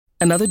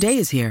Another day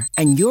is here,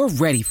 and you're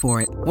ready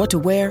for it. What to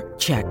wear?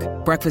 Check.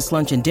 Breakfast,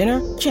 lunch, and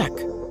dinner? Check.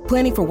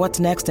 Planning for what's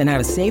next and how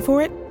to save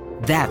for it?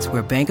 That's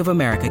where Bank of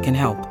America can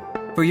help.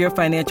 For your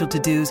financial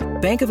to-dos,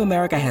 Bank of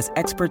America has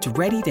experts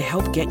ready to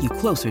help get you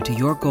closer to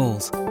your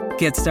goals.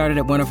 Get started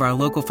at one of our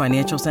local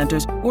financial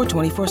centers or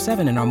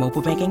 24/7 in our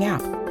mobile banking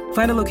app.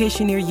 Find a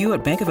location near you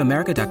at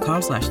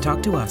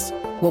bankofamerica.com/talktous.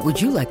 What would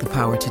you like the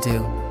power to do?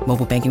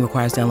 Mobile banking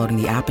requires downloading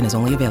the app and is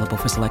only available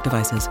for select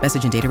devices.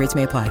 Message and data rates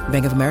may apply.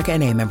 Bank of America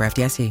N.A., member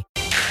FDIC.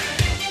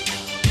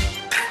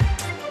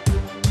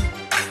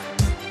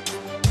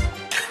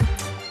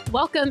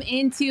 Welcome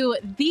into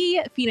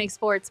the Phoenix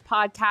Sports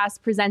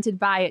Podcast presented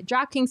by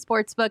DraftKings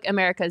Sportsbook,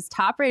 America's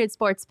top-rated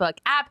sportsbook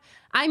app.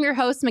 I'm your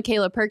host,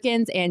 Michaela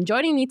Perkins, and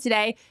joining me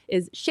today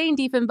is Shane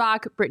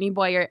Diefenbach, Brittany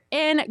Boyer,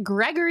 and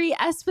Gregory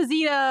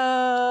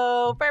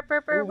Esposito.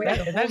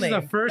 That's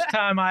the first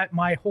time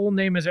my whole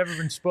name has ever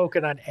been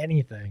spoken on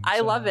anything. I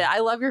love it. I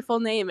love your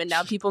full name, and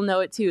now people know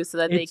it too, so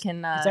that they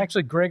can... It's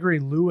actually Gregory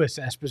Lewis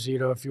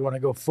Esposito if you want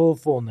to go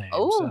full name.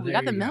 Oh, so we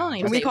got the middle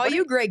name. Can we call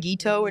you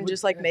Gregito and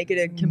just like make it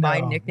a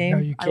combined nickname? No,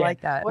 you I can't.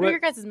 like that. What are your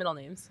guys' middle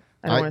names?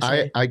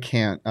 I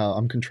can't.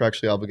 I'm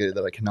contractually obligated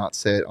that I cannot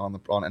say it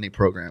on any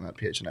program at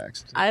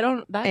PHNX.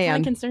 That kind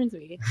of concerns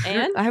me.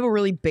 And I have a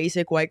really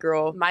basic white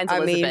girl. Mine's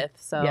Elizabeth,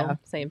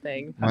 same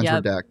thing. Mine's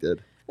redacted.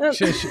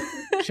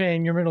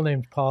 Shane, your middle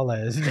name's Paula,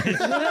 isn't it?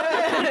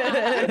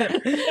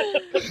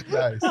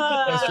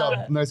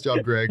 Nice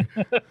job, Greg.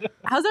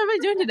 How's everybody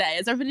doing today?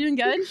 Is everybody doing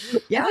good?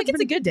 Yeah, I think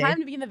it's a good time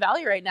to be in the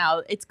Valley right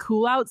now. It's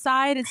cool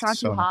outside. It's not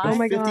too hot. Oh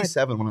my God.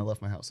 57 when I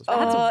left my house.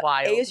 That's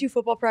wild. ASU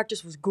football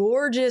practice was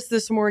gorgeous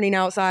this morning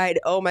outside.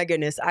 Oh my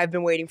goodness. I've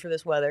been waiting for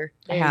this weather.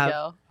 There you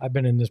go. I've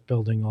been in this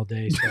building all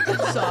day, so I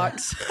know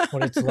Sucks.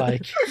 what it's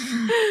like.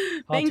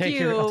 I'll take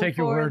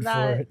your word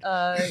for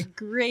it.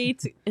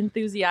 Great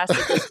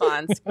enthusiastic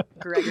response,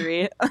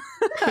 Gregory.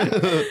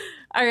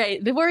 All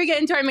right, before we get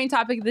into our main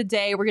topic of the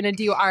day, we're going to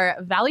do our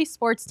Valley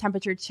Sports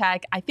temperature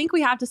check. I think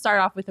we have to start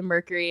off with the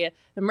Mercury.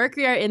 The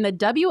Mercury are in the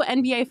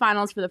WNBA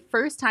Finals for the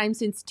first time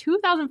since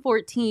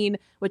 2014,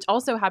 which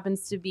also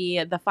happens to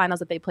be the finals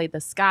that they played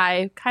the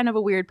Sky. Kind of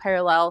a weird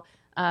parallel.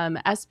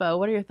 Espo,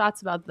 what are your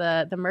thoughts about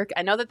the Merc?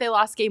 I know that they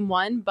lost game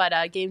 1, but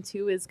game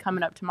 2 is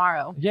coming up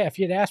tomorrow. Yeah, if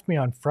you'd asked me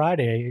on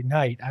Friday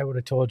night, I would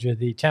have told you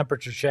the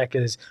temperature check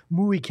is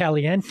muy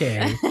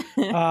caliente.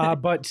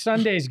 But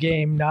Sunday's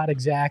game, not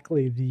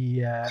exactly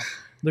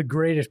the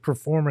greatest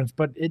performance,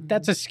 but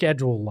that's a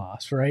schedule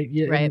loss, right?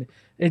 Right.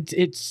 And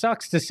it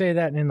sucks to say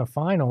that in the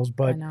finals,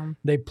 but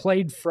they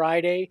played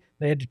Friday.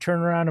 They had to turn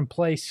around and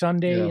play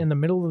Sunday in the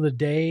middle of the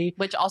day.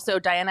 Which also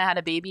Diana had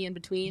a baby in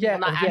between. Yeah,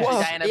 well, not actually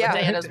Diana, but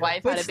Diana's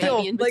wife had a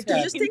baby in between.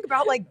 Like, just think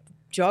about like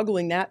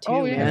juggling that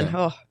too, man.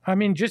 Oh. I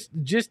mean, just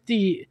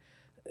the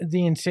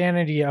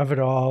insanity of it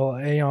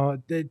all. You know,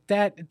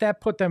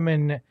 that put them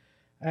in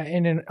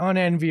an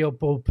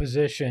unenviable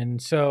position.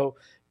 So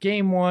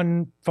game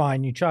 1,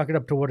 fine, you chalk it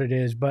up to what it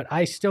is. But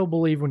I still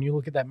believe when you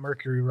look at that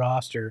Mercury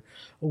roster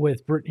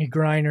with Brittany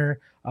Griner,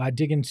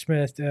 Diggin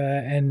Smith,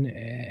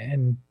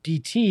 and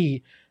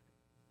DT,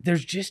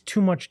 there's just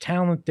too much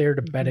talent there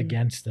to bet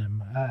against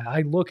them.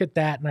 I look at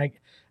that,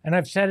 and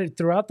I've said it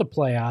throughout the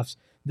playoffs.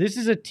 This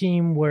is a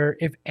team where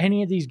if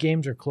any of these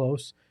games are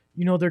close,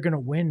 you know they're going to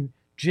win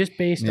just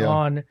based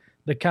on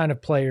the kind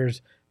of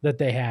players that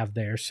they have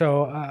there.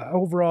 So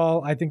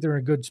overall, I think they're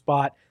in a good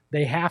spot.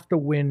 They have to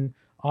win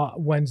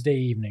Wednesday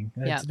evening.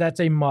 That's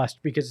a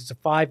must because it's a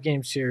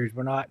 5-game series.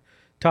 We're not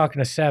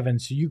talking a 7,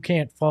 so you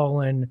can't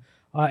fall in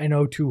an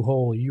 0-2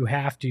 hole. You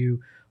have to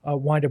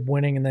wind up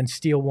winning and then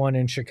steal one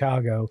in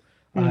Chicago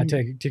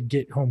to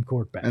get home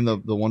court back. And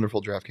the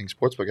wonderful DraftKings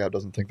Sportsbook app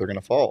doesn't think they're going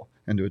to fall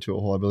into a 2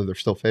 hole. I believe they're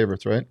still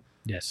favorites, right?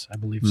 Yes, I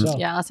believe so.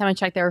 Yeah, last time I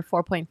checked, they were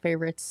 4-point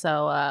favorites.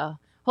 So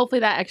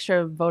hopefully that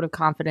extra vote of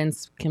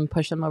confidence can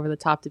push them over the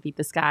top to beat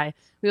the Sky.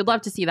 We would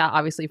love to see that,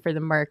 obviously, for the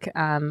Merc.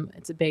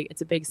 It's a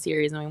big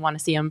series, and we want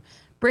to see them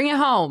bring it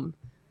home.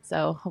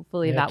 So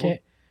hopefully that will.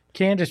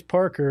 Candace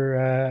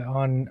Parker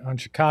on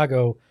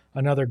Chicago,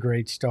 another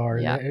great star.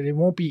 Yeah. It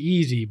won't be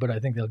easy, but I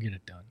think they'll get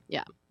it done.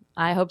 Yeah.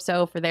 I hope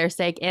so for their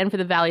sake and for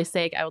the Valley's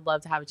sake. I would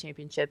love to have a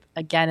championship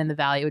again in the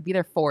Valley. It would be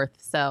their 4th.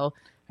 So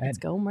let's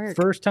go Merc.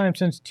 First time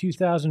since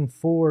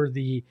 2004,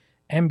 the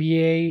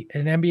NBA,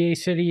 an NBA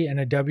city and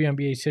a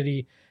WNBA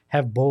city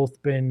have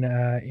both been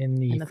in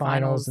the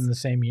finals in the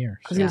same year.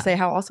 I was going to say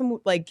how awesome,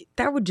 like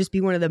that would just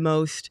be one of the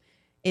most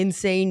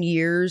insane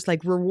years,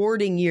 like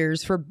rewarding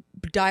years for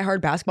diehard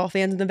basketball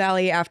fans in the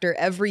Valley after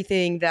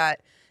everything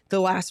that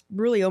the last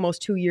really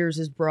almost 2 years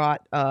has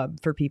brought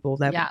for people.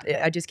 That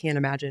I just can't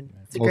imagine.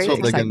 It's a great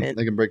excitement.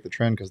 They can break the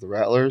trend because the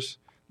Rattlers,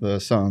 the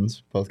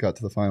Suns, both got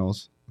to the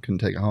finals, couldn't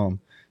take it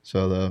home.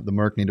 So the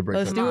Merc need to break.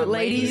 Let's do it,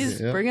 ladies.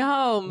 Yeah. Bring it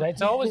home.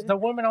 It's always the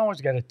women always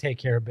got to take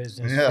care of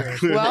business. Yeah.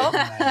 Well,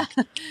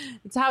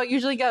 it's how it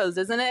usually goes,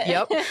 isn't it?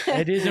 Yep.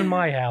 It is in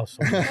my house.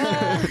 All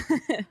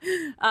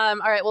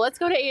right. Well, let's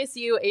go to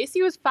ASU.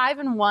 ASU is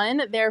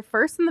 5-1. They're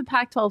first in the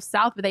Pac-12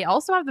 South, but they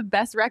also have the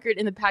best record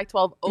in the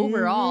Pac-12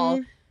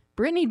 overall.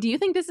 Brittany, do you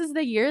think this is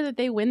the year that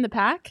they win the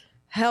Pac?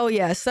 Hell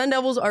yeah. Sun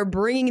Devils are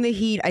bringing the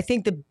heat. I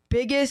think the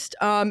biggest,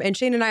 and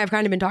Shane and I have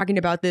kind of been talking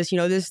about this,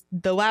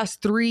 the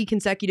last 3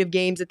 consecutive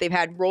games that they've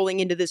had rolling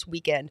into this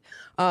weekend.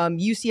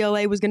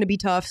 UCLA was going to be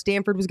tough.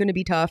 Stanford was going to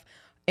be tough.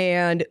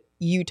 And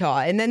Utah.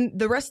 And then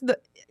the rest of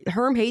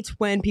Herm hates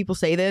when people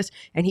say this,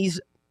 and he's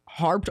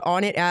harped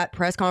on it at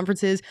press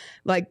conferences.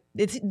 Like,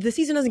 the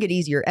season doesn't get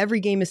easier.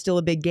 Every game is still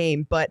a big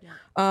game. But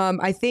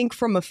I think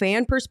from a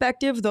fan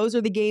perspective, those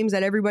are the games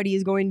that everybody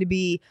is going to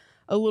be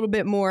a little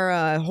bit more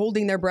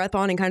holding their breath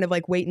on and kind of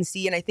like wait and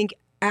see. And I think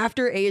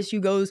after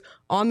ASU goes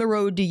on the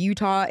road to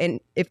Utah, and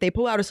if they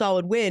pull out a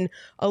solid win,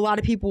 a lot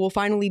of people will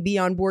finally be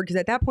on board, because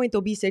at that point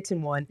they'll be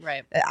 6-1.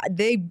 Right.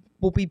 They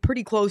will be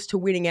pretty close to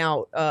winning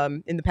out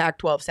in the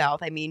Pac-12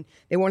 South. I mean,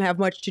 they won't have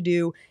much to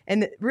do.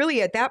 And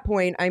really at that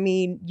point, I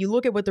mean, you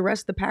look at what the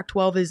rest of the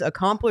Pac-12 has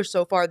accomplished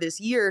so far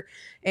this year,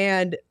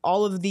 and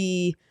all of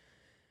the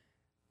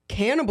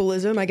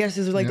cannibalism, I guess,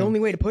 is like the only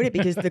way to put it,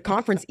 because the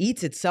conference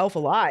eats itself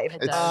alive.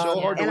 It's so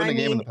hard to win a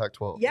game in the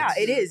Pac-12. Yeah,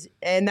 it is.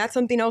 And that's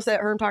something else that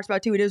Herm talks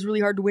about too. It is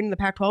really hard to win in the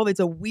Pac-12. It's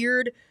a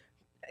weird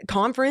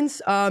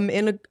conference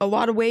in a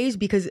lot of ways,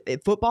 because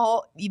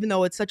football, even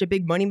though it's such a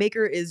big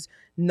moneymaker, is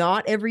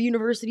not every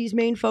university's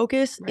main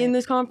focus in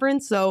this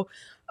conference. So,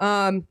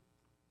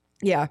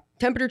 yeah,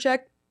 temperature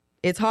check.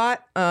 It's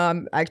hot.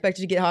 I expect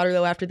it to get hotter,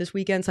 though, after this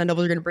weekend. Sun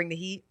Devils are going to bring the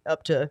heat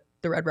up to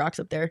the Red Rocks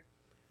up there.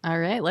 All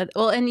right.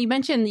 And you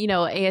mentioned,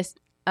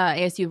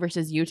 ASU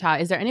versus Utah.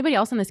 Is there anybody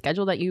else on the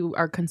schedule that you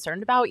are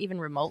concerned about, even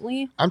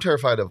remotely? I'm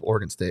terrified of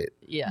Oregon State.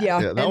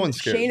 Yeah, that one's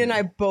scary. Shane and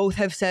I both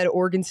have said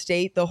Oregon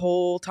State the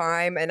whole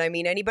time. And I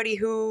mean, anybody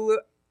who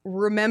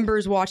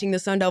remembers watching the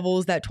Sun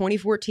Devils that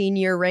 2014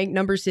 year ranked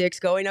number 6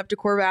 going up to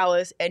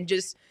Corvallis, and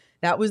just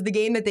that was the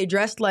game that they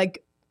dressed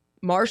like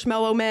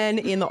marshmallow men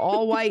in the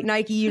all white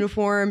Nike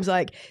uniforms.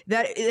 Like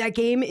that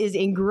game is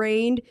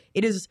ingrained.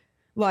 It is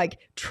like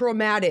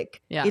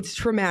traumatic. Yeah. It's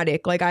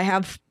traumatic. Like, I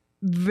have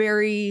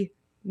very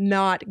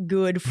not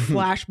good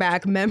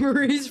flashback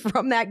memories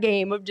from that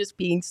game of just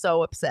being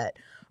so upset.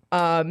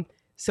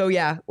 So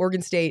yeah,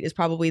 Oregon State is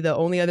probably the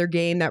only other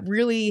game that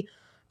really,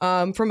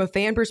 from a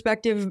fan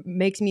perspective,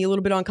 makes me a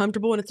little bit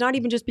uncomfortable. And it's not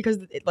even just because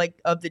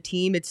of the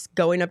team. It's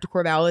going up to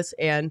Corvallis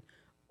and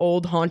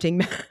old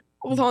haunting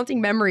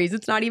memories.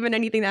 It's not even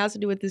anything that has to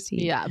do with this team.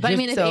 Yeah, but I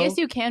mean, if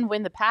ASU can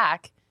win the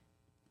Pac,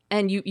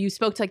 and you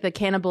spoke to like the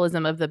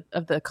cannibalism of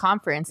the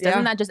conference,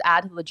 doesn't that just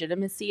add to the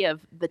legitimacy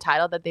of the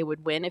title that they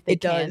would win if they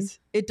can?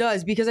 It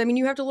does, because I mean,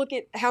 you have to look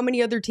at how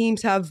many other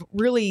teams have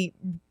really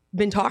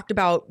been talked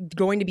about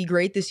going to be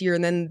great this year,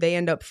 and then they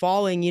end up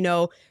falling.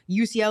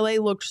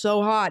 UCLA looked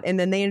so hot, and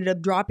then they ended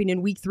up dropping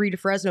in week 3 to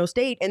Fresno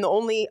State, and the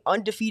only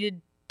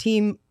undefeated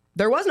team,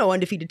 there was no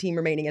undefeated team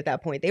remaining at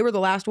that point. They were the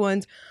last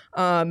ones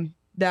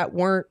that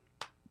weren't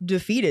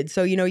defeated.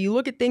 So, you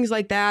look at things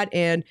like that,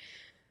 and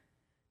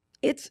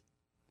it's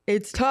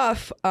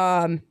tough.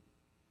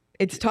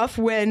 It's tough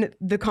when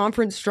the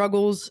conference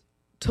struggles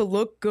to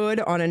look good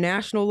on a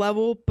national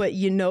level, but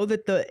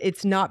that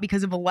it's not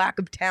because of a lack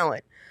of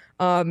talent.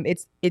 I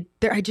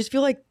just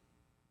feel like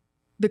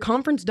the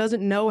conference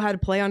doesn't know how to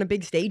play on a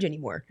big stage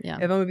anymore. Yeah.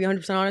 If I'm gonna be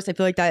 100% honest, I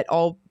feel like that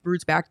all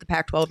roots back to the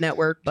Pac-12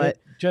 network. But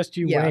just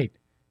wait.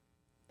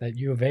 That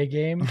U of A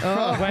game, when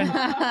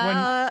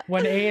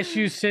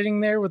ASU's sitting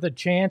there with a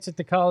chance at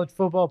the college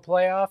football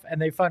playoff, and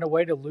they find a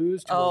way to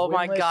lose to a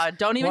my God!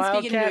 Don't even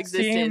speak into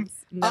existence.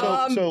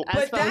 No.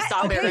 But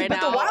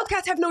the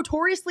Wildcats have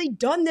notoriously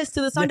done this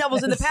to the Sun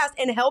Devils in the past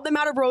and held them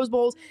out of Rose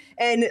Bowls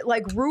and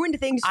ruined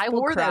things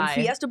for them.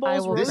 Fiesta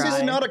Bowls. This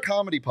is not a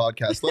comedy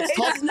podcast. Let's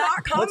talk. It's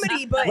not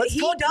comedy, but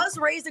he does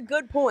raise a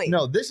good point.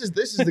 No, this is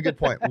the good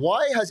point.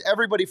 Why has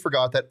everybody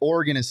forgot that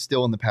Oregon is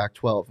still in the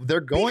Pac-12?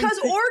 Because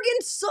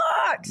Oregon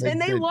sucks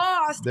and they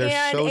lost, and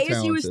so ASU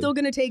talented. Is still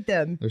going to take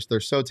them. They're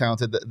so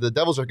talented. The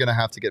Devils are going to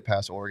have to get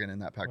past Oregon in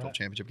that Pac-12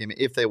 championship game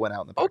if they went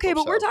out in the Pac-12. Okay,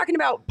 but we're talking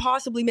about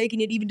possibly making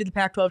it even to the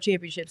Pac-12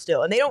 championship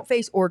still, and they don't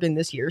face Oregon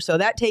this year, so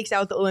that takes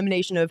out the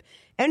elimination of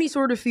any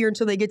sort of fear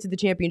until they get to the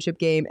championship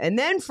game, and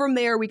then from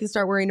there we can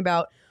start worrying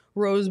about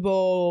Rose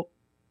Bowl,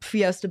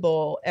 Fiesta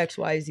Bowl,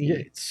 XYZ.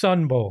 Yeah,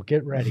 Sun Bowl,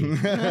 get ready.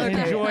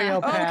 Enjoy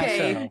El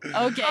Paso.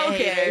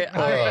 Okay.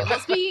 All right. Well,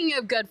 speaking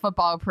of good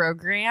football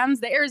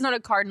programs, the Arizona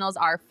Cardinals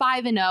are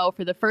 5-0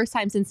 for the first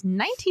time since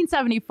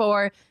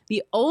 1974,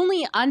 the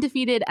only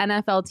undefeated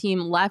NFL team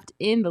left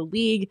in the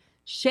league.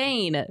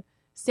 Shane,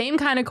 same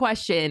kind of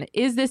question.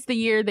 Is this the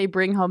year they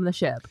bring home the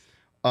ship?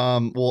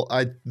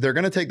 They're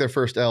going to take their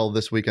first L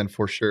this weekend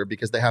for sure,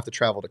 because they have to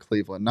travel to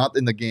Cleveland. Not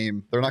in the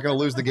game. They're not going to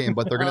lose the game,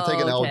 but they're going to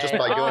take an L just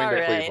by going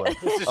to Cleveland.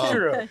 This is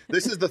true.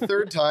 This is the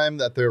third time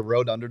that they're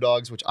road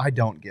underdogs, which I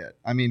don't get.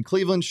 I mean,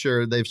 Cleveland,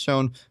 sure, they've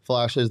shown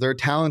flashes. They're a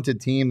talented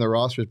team. Their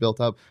roster's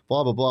built up,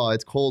 blah, blah, blah.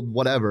 It's cold,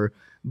 whatever.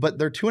 But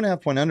they're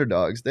 2.5-point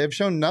underdogs. They've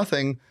shown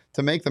nothing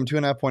to make them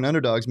 2.5-point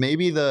underdogs.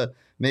 Maybe the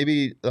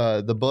maybe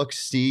the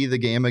books see the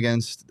game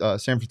against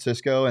San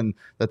Francisco and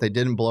that they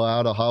didn't blow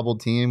out a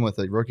hobbled team with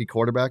a rookie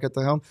quarterback at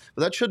the helm.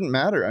 But that shouldn't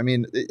matter. I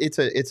mean, it's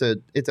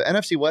an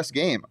NFC West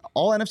game.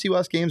 All NFC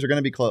West games are going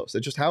to be close.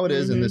 It's just how it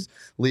is in this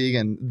league,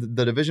 and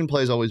the division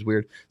play is always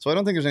weird. So I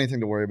don't think there's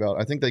anything to worry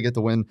about. I think they get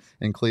the win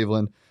in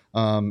Cleveland.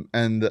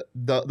 And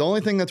the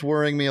only thing that's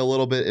worrying me a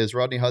little bit is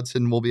Rodney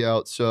Hudson will be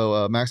out,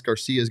 so Max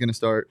Garcia is going to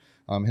start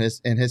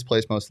in his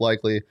place most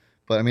likely.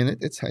 But I mean,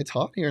 it's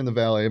hot here in the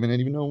Valley. I mean,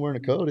 even though I'm wearing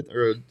a coat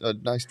or a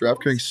nice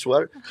DraftKings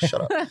sweater, shut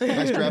up,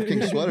 nice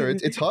DraftKings sweater.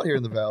 It's hot here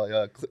in the Valley.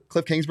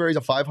 Cliff Kingsbury's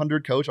a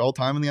 500 coach all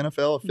time in the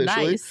NFL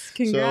officially. Nice,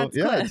 congrats, so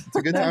yeah, it's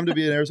a good time to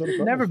be an Arizona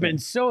Cardinals Never fan. been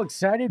so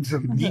excited for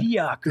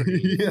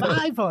mediocrity.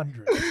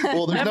 500.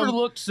 Well, never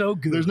looked so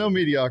good. There's no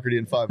mediocrity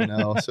in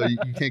 5-0, so you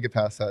can't get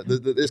past that.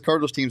 This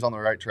Cardinals team's on the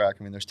right track.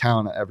 I mean, there's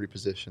talent at every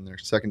position. Their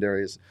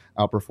secondary is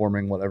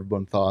outperforming what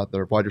everyone thought.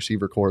 Their wide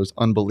receiver core is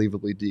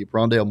unbelievably deep.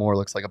 Rondale Moore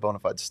looks like a bona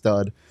fide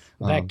stud.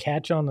 That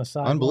catch on the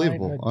side.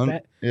 Unbelievable.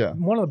 Yeah.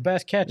 One of the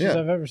best catches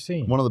I've ever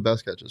seen. One of the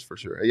best catches for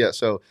sure. Yeah,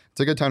 so it's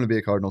a good time to be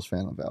a Cardinals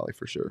fan in Valley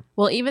for sure.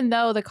 Well, even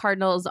though the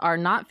Cardinals are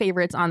not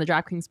favorites on the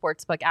DraftKings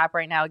Sportsbook app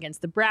right now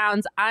against the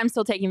Browns, I'm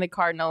still taking the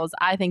Cardinals.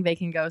 I think they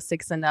can go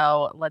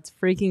 6-0. Let's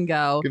freaking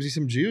go. Gives you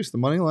some juice. The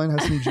money line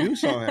has some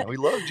juice on it. We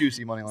love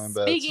juicy money line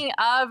bets. Speaking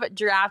of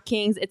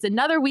DraftKings, it's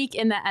another week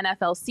in the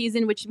NFL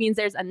season, which means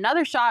there's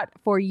another shot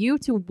for you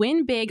to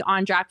win big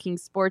on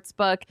DraftKings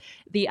Sportsbook,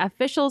 the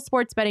official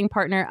sports betting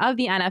partner of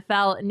the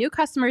NFL. New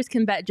customers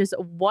can bet just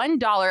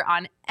 $1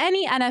 on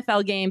any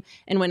NFL game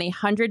and win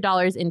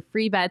 $100 in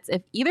free bets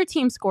if either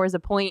team scores a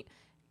point.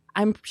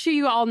 I'm sure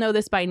you all know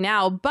this by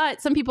now,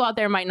 but some people out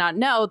there might not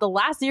know. The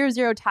last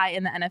 0-0 tie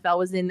in the NFL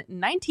was in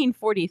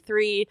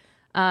 1943.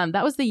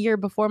 That was the year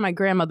before my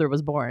grandmother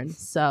was born.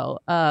 So,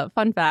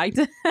 fun fact.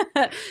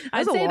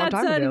 I'd say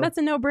that's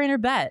a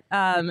no-brainer bet.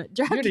 You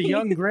had a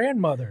young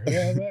grandmother.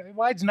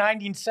 Mine's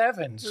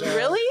 1907. So.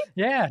 Really?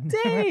 Yeah.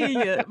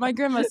 Dang. My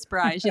grandma's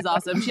spry. She's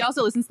awesome. She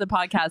also listens to the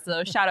podcast,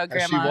 so shout out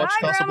Grandma. Has she watched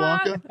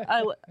Casablanca?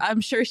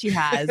 I'm sure she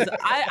has.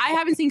 I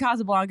haven't seen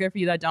Casablanca, for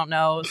you that don't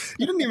know.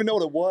 You didn't even know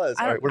what it was.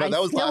 All right,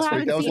 that was last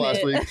week. That was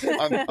last week.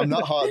 I'm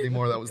not hot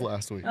anymore. That was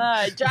last week.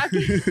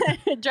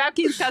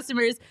 DraftKings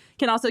customers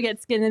can also get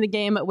skin in the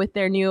game with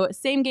their new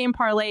same game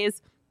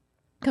parlays.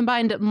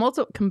 Combine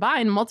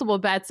multiple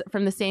bets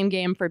from the same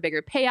game for a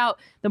bigger payout.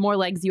 The more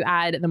legs you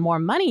add, the more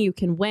money you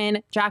can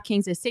win.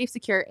 DraftKings is safe,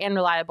 secure, and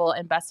reliable.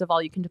 And best of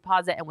all, you can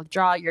deposit and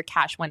withdraw your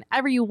cash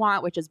whenever you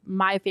want, which is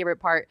my favorite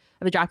part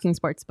of the DraftKings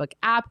Sportsbook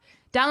app.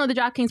 Download the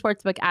DraftKings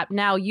Sportsbook app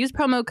now. Use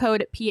promo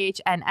code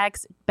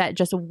PHNX. Bet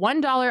just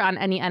 $1 on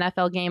any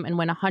NFL game and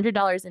win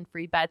 $100 in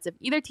free bets if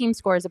either team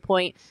scores a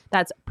point.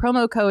 That's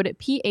promo code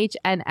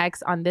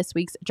PHNX on this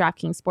week's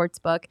DraftKings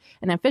Sportsbook,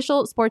 an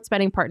official sports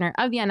betting partner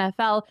of the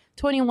NFL.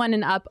 21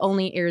 and up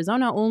only.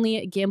 Arizona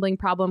only. Gambling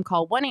problem?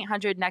 Call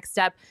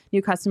 1-800-NEXT-STEP.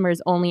 New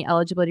customers only.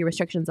 Eligibility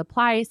restrictions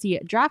apply. See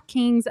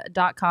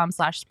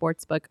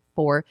DraftKings.com/sportsbook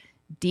for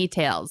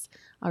details.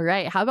 All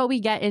right, how about we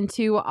get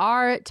into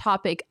our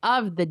topic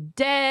of the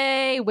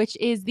day, which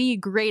is the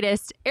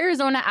greatest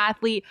Arizona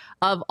athlete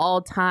of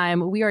all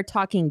time. We are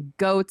talking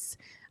GOATs.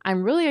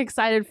 I'm really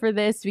excited for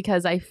this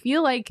because I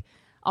feel like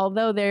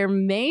although there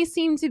may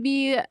seem to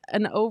be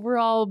an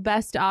overall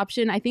best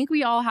option, I think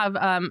we all have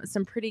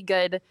some pretty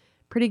good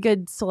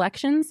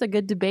selections, a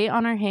good debate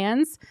on our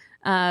hands.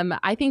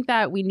 I think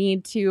that we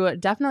need to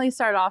definitely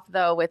start off,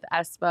 though, with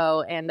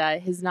Espo and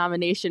his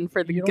nomination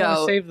for the GOAT. You don't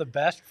want to save the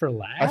best for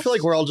last? I feel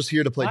like we're all just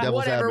here to play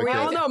devil's advocate. We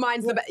all know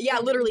mine's the best. Yeah,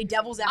 literally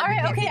devil's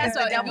advocate. All right, okay,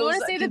 Espo, if you want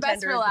to save the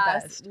best for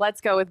last,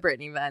 let's go with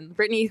Brittany then.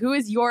 Brittany, who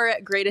is your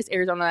greatest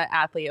Arizona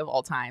athlete of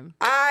all time?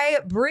 I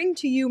bring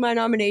to you my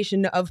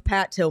nomination of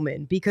Pat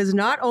Tillman because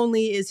not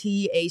only is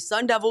he a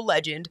Sun Devil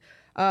legend,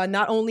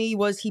 not only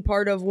was he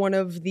part of one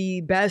of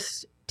the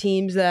best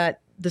teams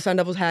that the Sun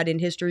Devils had in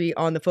history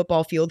on the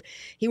football field.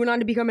 He went on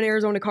to become an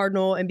Arizona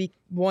Cardinal and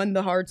won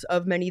the hearts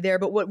of many there.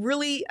 But what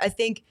really, I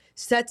think,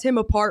 sets him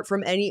apart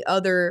from any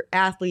other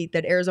athlete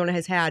that Arizona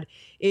has had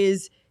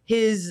is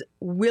his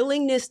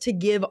willingness to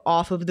give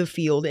off of the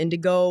field and to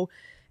go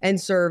and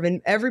serve.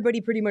 And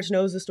everybody pretty much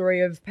knows the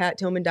story of Pat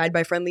Tillman died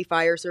by friendly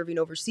fire serving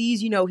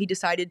overseas. You know, he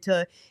decided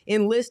to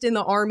enlist in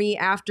the Army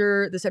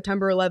after the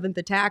September 11th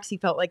attacks. He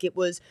felt like it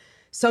was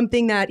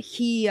something that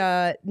he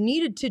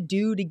needed to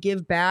do to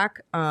give back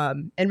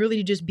and really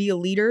to just be a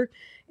leader.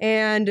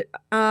 And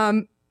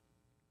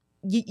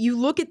you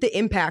look at the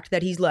impact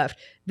that he's left.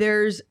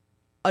 There's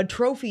a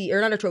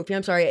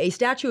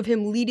statue of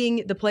him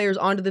leading the players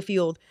onto the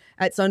field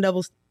at Sun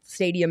Devil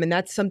Stadium, and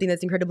that's something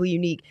that's incredibly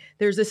unique.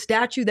 There's a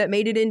statue that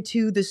made it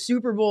into the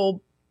Super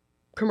Bowl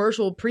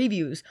commercial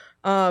previews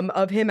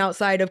of him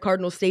outside of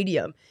Cardinal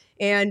Stadium.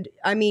 And,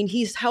 I mean,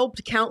 he's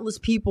helped countless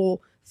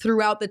people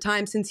throughout the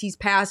time since he's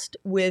passed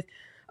with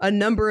a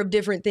number of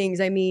different things.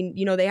 I mean,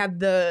 you know, they have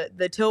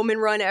the Tillman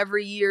Run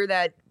every year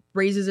that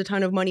raises a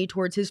ton of money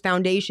towards his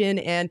foundation,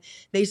 and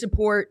they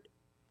support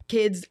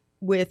kids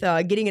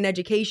getting an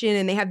education,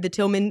 and they have the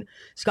Tillman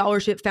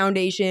Scholarship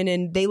Foundation,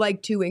 and they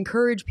like to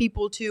encourage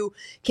people to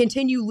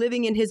continue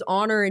living in his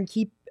honor and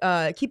keep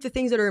the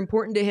things that are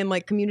important to him,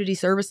 like community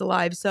service,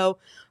 alive. So,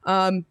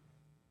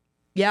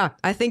 yeah,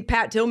 I think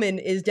Pat Tillman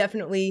is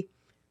definitely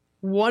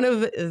one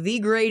of the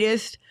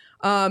greatest.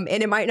 And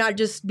it might not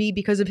just be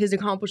because of his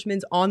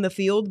accomplishments on the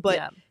field,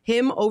 but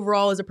him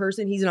overall as a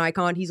person, he's an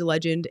icon, he's a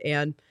legend,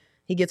 and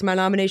he gets my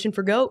nomination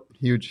for GOAT.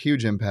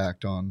 Huge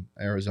impact on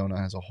Arizona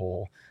as a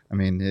whole. I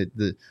mean,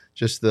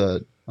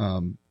 the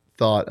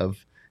thought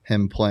of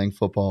him playing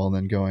football and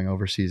then going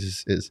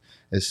overseas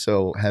is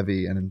so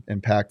heavy and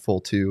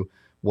impactful to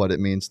what it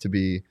means to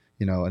be,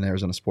 an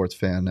Arizona sports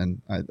fan.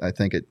 And I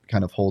think it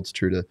kind of holds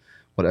true to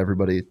what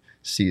everybody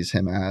sees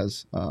him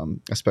as,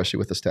 especially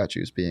with the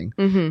statues being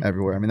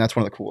everywhere. I mean, that's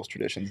one of the coolest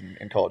traditions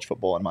in college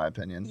football, in my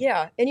opinion.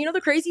 Yeah. And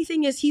the crazy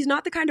thing is he's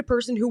not the kind of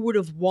person who would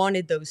have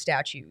wanted those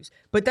statues,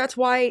 but that's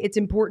why it's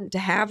important to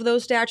have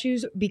those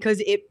statues,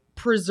 because it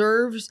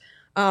preserves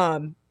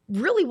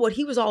really what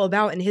he was all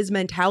about and his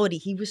mentality.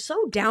 He was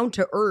so down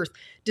to earth,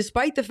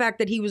 despite the fact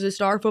that he was a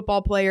star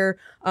football player,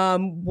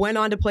 went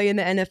on to play in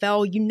the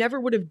NFL. You never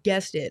would have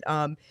guessed it.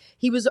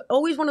 He was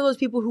always one of those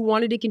people who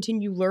wanted to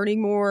continue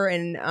learning more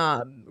and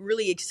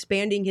really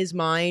expanding his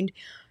mind.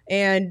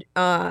 And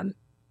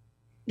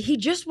he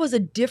just was a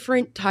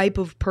different type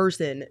of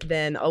person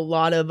than a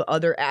lot of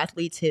other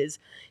athletes.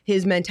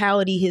 His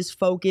mentality, his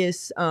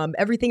focus,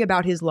 everything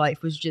about his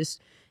life was just,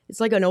 it's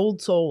like an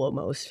old soul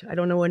almost. I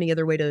don't know any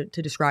other way to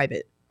describe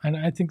it. And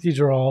I think these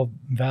are all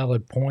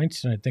valid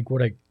points. And I think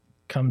what it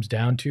comes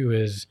down to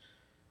is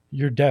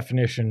your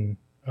definition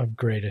of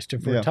greatest.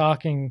 If we're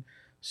talking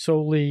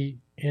solely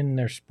in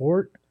their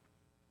sport,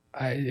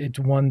 it's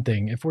one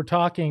thing. If we're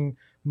talking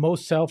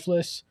most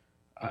selfless,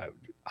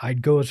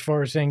 I'd go as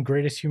far as saying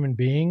greatest human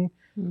being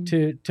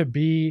to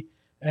be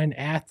an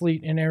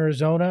athlete in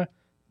Arizona.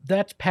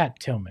 That's Pat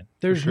Tillman.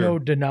 There's no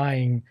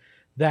denying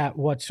that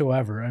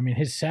whatsoever. I mean,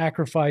 his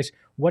sacrifice,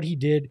 what he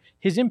did,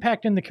 his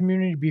impact in the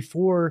community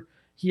before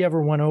he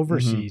ever went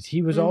overseas.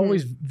 He was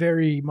always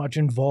very much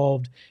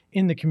involved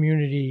in the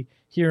community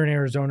here in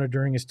Arizona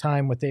during his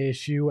time with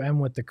ASU and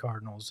with the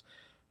Cardinals.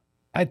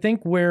 I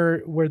think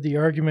where the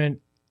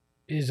argument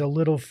is a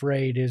little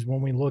frayed is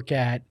when we look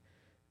at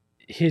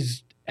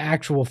his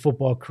actual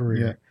football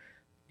career.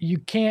 Yeah. You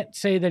can't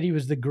say that he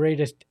was the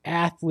greatest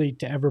athlete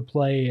to ever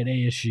play at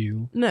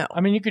ASU. No. I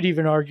mean, you could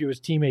even argue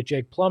his teammate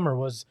Jake Plummer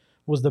was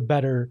the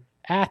better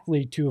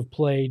athlete to have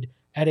played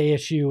at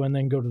ASU and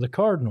then go to the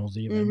Cardinals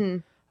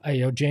even.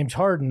 James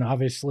Harden,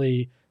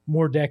 obviously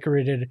more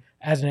decorated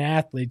as an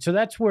athlete. So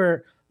that's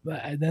where,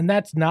 then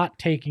that's not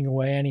taking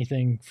away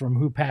anything from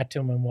who Pat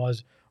Tillman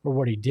was or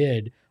what he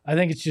did. I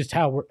think it's just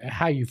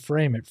how you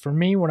frame it. For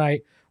me, when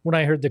I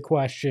heard the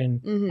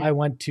question, I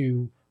went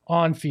to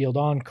on-field,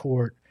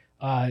 on-court,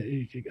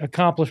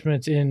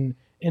 accomplishments in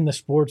the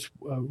sports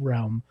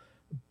realm.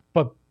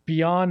 But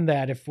beyond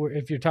that, if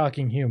you're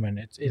talking human,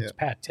 it's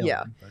Pat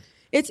Tillman. Yeah,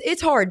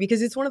 it's hard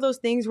because it's one of those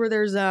things where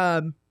there's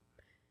a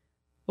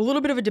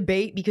little bit of a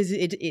debate because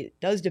it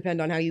does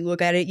depend on how you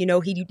look at it.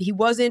 He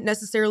wasn't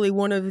necessarily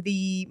one of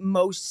the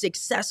most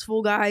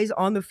successful guys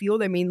on the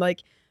field. I mean,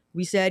 like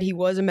we said, he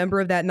was a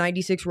member of that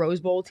 96 Rose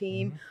Bowl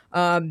team.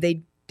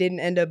 They didn't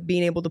end up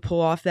being able to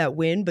pull off that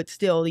win, but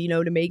still,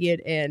 to make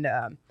it and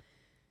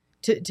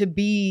to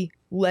be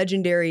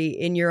legendary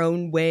in your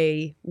own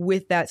way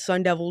with that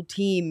Sun Devil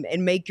team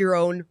and make your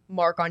own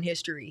mark on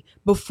history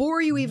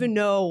before you even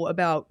know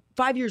about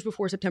 5 years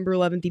before September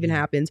 11th even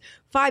happens,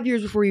 5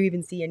 years before you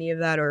even see any of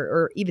that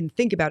or even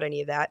think about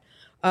any of that,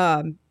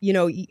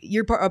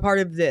 you're a part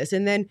of this.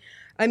 And then,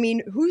 I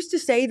mean, who's to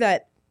say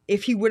that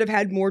if he would have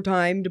had more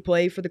time to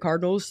play for the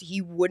Cardinals, he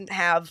wouldn't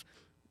have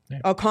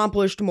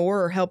accomplished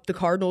more or helped the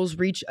Cardinals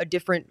reach a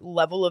different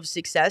level of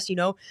success,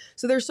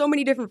 So there's so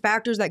many different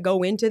factors that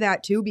go into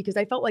that too, because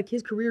I felt like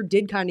his career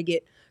did kind of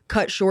get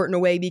cut short in a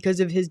way because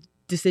of his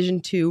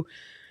decision to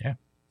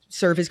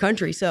serve his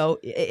country. So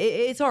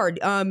it's hard.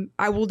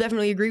 I will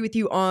definitely agree with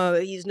you.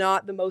 He's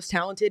not the most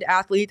talented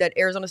athlete that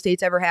Arizona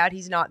State's ever had.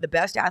 He's not the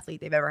best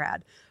athlete they've ever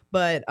had.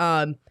 But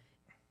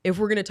if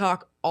we're going to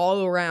talk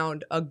all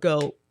around a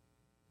GOAT,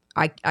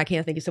 I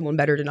can't think of someone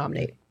better to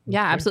nominate.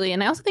 Yeah, absolutely.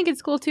 And I also think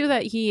it's cool, too,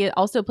 that he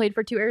also played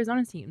for two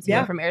Arizona teams. He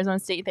went from Arizona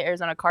State to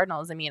Arizona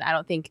Cardinals. I mean, I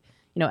don't think,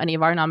 any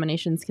of our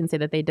nominations can say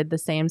that they did the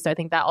same. So I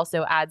think that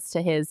also adds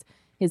to his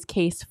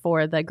case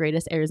for the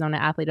greatest Arizona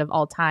athlete of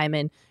all time.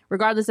 And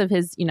regardless of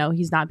his,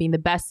 he's not being the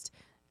best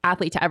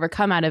athlete to ever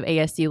come out of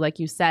ASU, like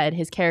you said,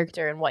 his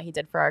character and what he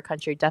did for our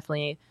country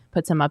definitely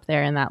puts him up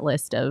there in that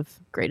list of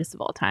greatest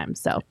of all time.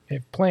 So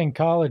if playing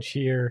college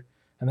here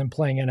and then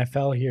playing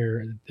NFL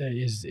here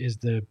is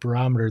the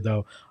barometer,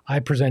 though. I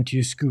present to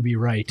you Scooby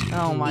Wright.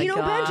 Oh, my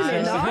God.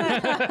 Benjamin,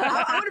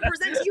 I want to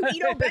present to you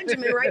Eno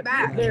Benjamin right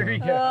back. There you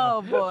go.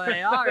 Oh,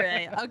 boy. All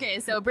right. Okay,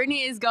 so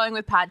Brittany is going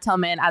with Pat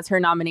Tillman as her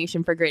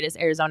nomination for greatest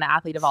Arizona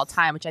athlete of all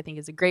time, which I think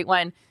is a great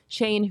one.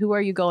 Shane, who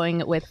are you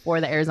going with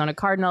for the Arizona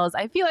Cardinals?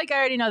 I feel like I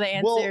already know the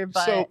answer,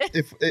 but... So,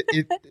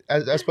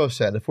 as both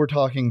said, if we're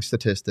talking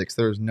statistics,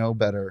 there's no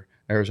better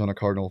Arizona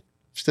Cardinal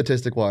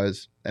statistic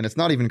wise, and it's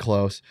not even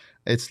close.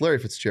 It's Larry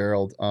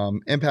Fitzgerald.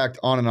 Impact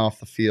on and off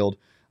the field.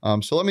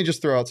 So let me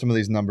just throw out some of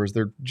these numbers.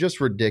 They're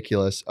just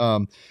ridiculous.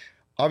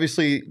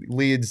 Obviously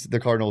leads the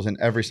Cardinals in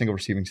every single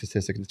receiving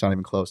statistic. It's not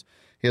even close.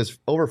 He has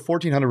over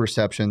 1,400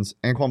 receptions.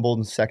 Anquan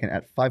Boldin's second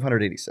at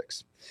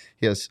 586.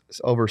 He has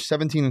over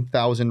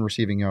 17,000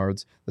 receiving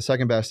yards. The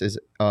second best is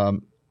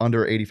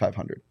under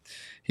 8,500.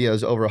 He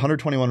has over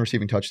 121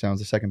 receiving touchdowns.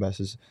 The second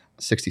best is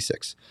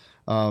 66.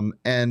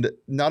 And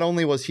not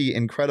only was he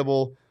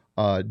incredible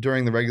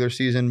during the regular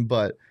season,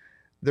 but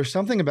there's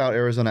something about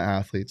Arizona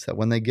athletes that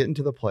when they get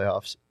into the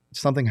playoffs,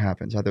 something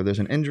happens. Either there's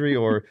an injury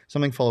or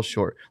something falls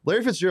short.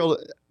 Larry Fitzgerald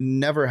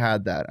never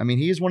had that. I mean,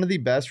 he's one of the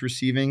best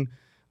receiving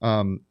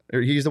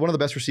he's one of the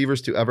best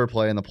receivers to ever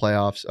play in the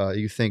playoffs.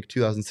 You think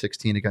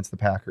 2016 against the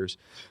Packers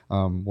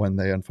when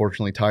they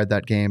unfortunately tied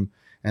that game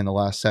in the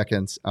last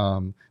seconds.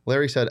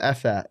 Larry said,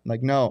 F that.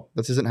 Like, no,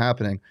 this isn't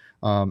happening.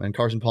 And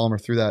Carson Palmer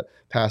threw that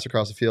pass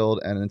across the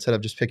field, and instead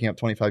of just picking up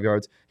 25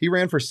 yards, he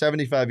ran for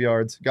 75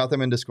 yards, got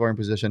them into scoring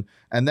position,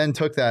 and then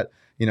took that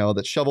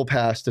shovel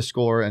pass to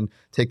score and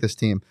take this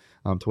team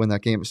to win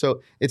that game.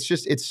 So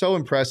it's so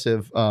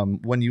impressive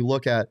when you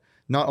look at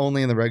not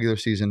only in the regular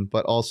season,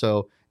 but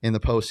also in the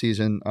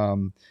postseason.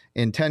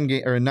 In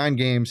 9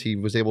 games, he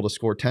was able to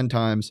score 10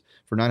 times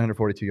for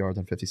 942 yards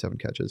on 57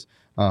 catches.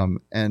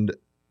 And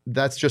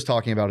that's just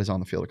talking about his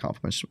on-the-field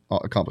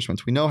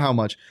accomplishments. We know how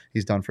much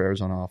he's done for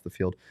Arizona off the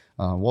field.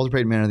 Walter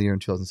Payton Man of the Year in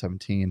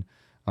 2017.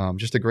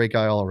 Just a great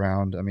guy all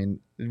around. I mean,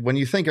 when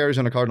you think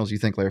Arizona Cardinals, you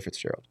think Larry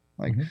Fitzgerald,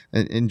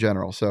 in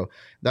general. So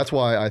that's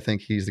why I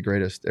think he's the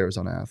greatest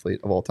Arizona athlete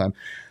of all time.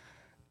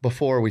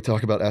 Before we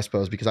talk about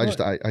Espos, because I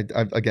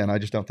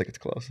just don't think it's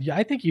close. Yeah,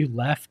 I think you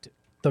left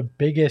the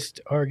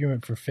biggest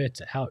argument for Fitz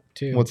out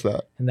too. What's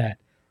that? And that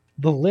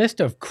the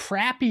list of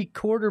crappy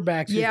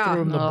quarterbacks who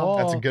threw him the ball.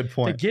 That's a good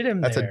point. To get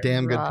him That's there. a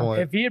damn good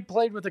point. If he had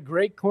played with a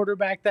great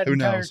quarterback that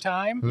entire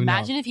time,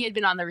 imagine if he had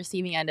been on the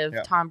receiving end of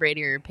Tom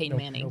Brady or Peyton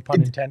Manning. No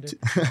pun intended.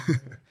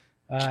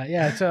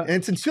 And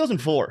it's in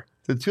 2004.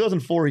 Since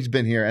 2004, he's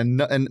been here, and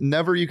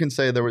never you can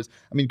say there was.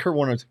 I mean, Kurt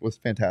Warner was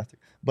fantastic,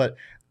 but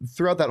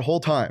throughout that whole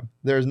time,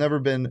 there's never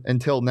been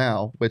until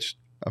now, which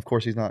of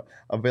course he's not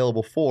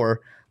available for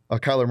a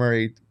Kyler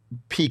Murray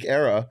peak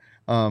era.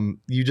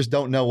 You just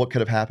don't know what could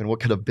have happened, what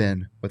could have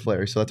been with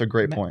Larry. So that's a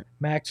great point.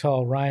 Max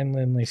Hall, Ryan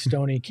Lindley,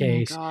 Stoney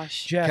Case,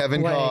 Jeff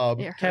Kevin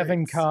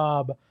Blake,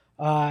 Cobb,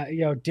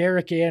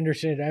 Derek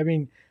Anderson. I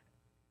mean,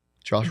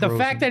 Josh the Rosen.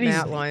 fact that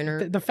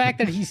Matt the fact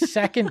that he's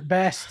second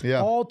best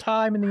all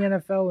time in the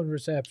NFL in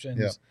receptions.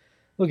 Yeah.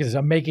 Look at this.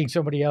 I'm making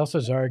somebody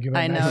else's argument.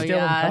 I know, I still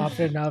am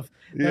confident enough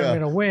that I'm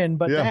going to win,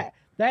 but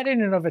that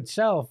in and of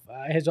itself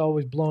has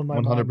always blown my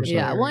 100%. Mind.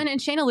 Yeah, well,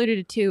 and Shane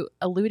alluded to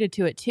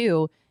it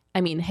too. I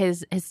mean,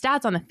 his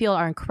stats on the field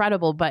are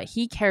incredible, but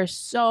he cares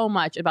so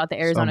much about the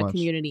Arizona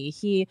community.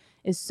 He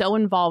is so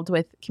involved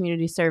with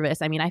community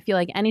service. I mean, I feel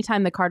like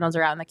anytime the Cardinals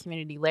are out in the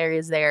community, Larry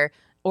is there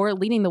or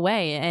leading the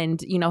way. And,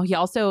 he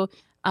also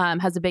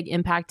has a big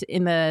impact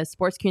in the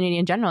sports community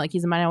in general. Like,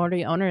 he's a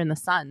minority owner in the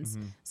Suns.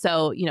 Mm-hmm.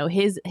 So,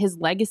 his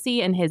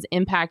legacy and his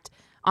impact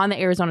on the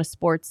Arizona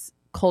sports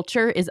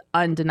culture is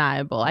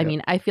undeniable. I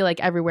mean, I feel like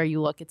everywhere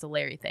you look, it's a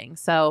Larry thing.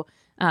 So,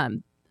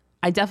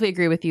 I definitely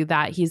agree with you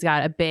that he's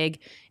got a big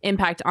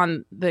impact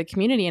on the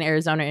community in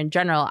Arizona in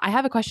general. I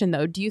have a question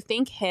though. Do you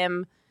think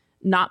him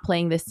not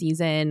playing this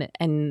season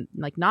and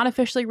like not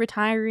officially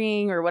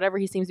retiring or whatever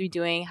he seems to be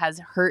doing has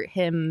hurt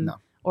him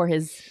or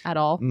his at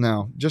all?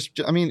 No,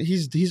 I mean,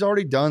 he's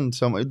already done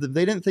so much.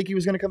 They didn't think he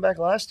was going to come back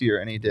last year,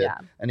 and he did. Yeah.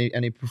 And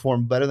he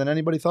performed better than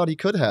anybody thought he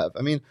could have.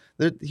 I mean,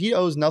 he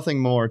owes nothing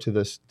more to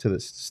this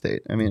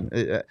state. I mean,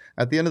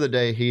 at the end of the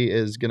day, he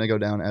is going to go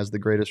down as the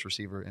greatest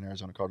receiver in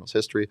Arizona Cardinals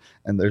history,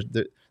 and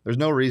there's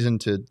no reason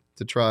to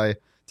try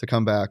to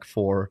come back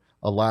for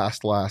a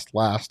last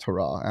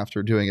hurrah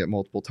after doing it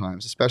multiple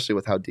times, especially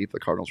with how deep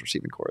the Cardinals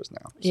receiving core is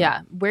now. So.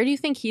 Yeah. Where do you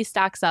think he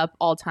stacks up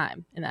all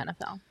time in the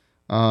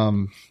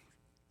NFL?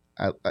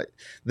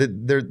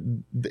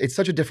 It's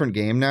such a different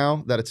game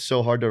now that it's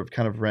so hard to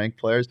kind of rank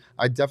players.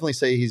 I definitely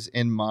say he's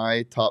in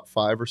my top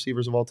 5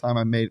 receivers of all time.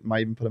 I might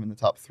even put him in the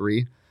top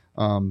 3.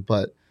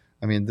 But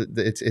I mean,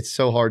 it's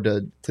so hard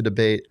to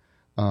debate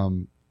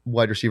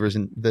wide receivers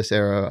in this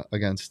era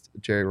against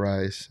Jerry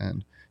Rice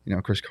and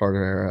Chris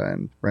Carter era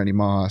and Randy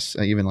Moss,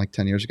 even like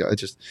 10 years ago.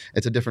 It's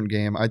a different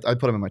game. I'd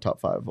put him in my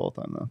top 5 of all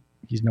time though.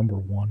 He's number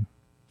 1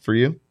 for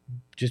you.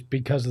 Just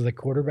because of the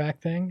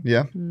quarterback thing?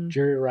 Yeah.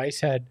 Jerry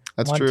Rice had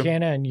That's Montana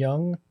true. and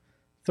Young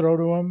throw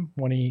to him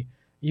when he,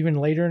 even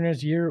later in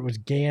his year, it was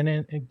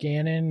Gannon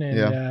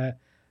and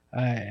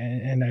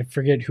I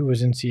forget who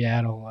was in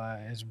Seattle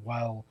as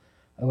well.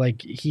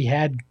 Like, he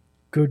had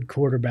good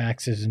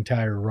quarterbacks his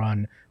entire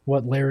run.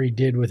 What Larry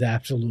did with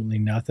absolutely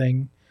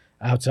nothing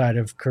outside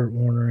of Kurt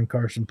Warner and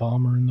Carson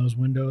Palmer in those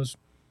windows,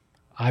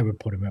 I would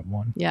put him at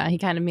 1. Yeah,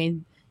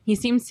 he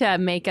seems to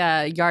make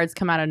yards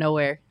come out of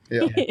nowhere.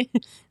 Yeah.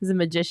 He's a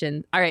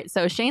magician. All right,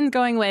 so Shane's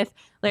going with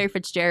Larry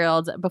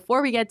Fitzgerald.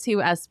 Before we get to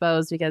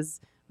Espos, because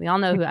We all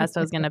know who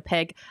Esto is going to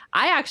pick.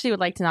 I actually would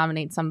like to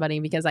nominate somebody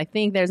because I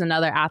think there's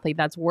another athlete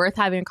that's worth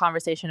having a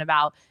conversation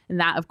about. And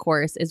that, of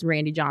course, is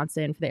Randy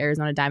Johnson for the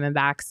Arizona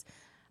Diamondbacks.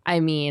 I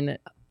mean,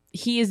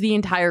 he is the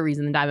entire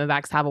reason the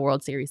Diamondbacks have a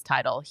World Series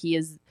title. He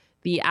is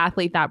the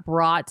athlete that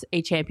brought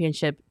a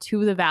championship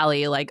to the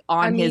Valley, like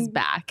on his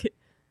back.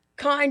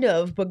 Kind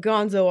of, but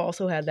Gonzo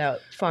also had that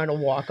final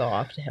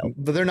walk-off to help.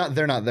 But they're not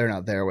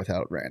there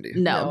without Randy.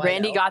 No,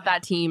 Randy got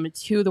that team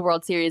to the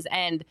World Series.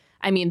 And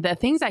I mean, the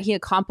things that he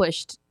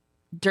accomplished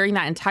during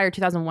that entire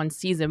 2001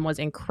 season was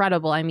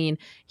incredible. I mean,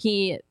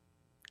 he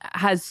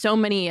has so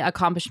many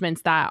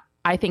accomplishments that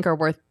I think are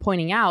worth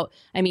pointing out.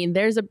 I mean,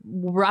 there's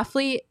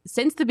roughly,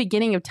 since the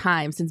beginning of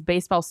time, since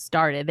baseball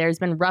started, there's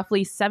been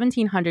roughly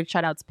 1,700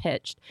 shutouts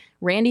pitched.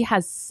 Randy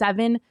has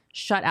 7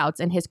 shutouts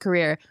in his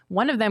career,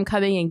 one of them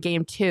coming in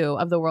Game 2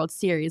 of the World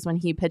Series when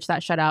he pitched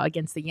that shutout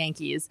against the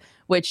Yankees,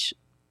 which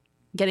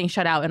getting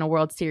shut out in a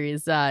World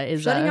Series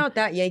is... Shutting out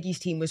that Yankees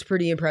team was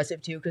pretty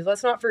impressive, too, because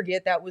let's not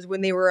forget that was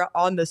when they were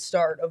on the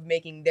start of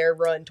making their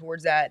run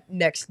towards that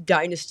next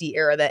dynasty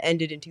era that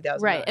ended in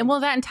 2009. Right. And well,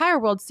 that entire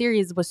World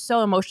Series was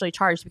so emotionally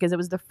charged because it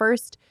was the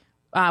first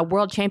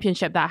World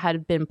Championship that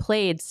had been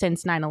played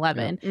since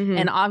 9/11. Yeah.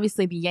 And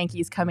obviously the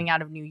Yankees coming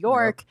out of New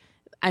York,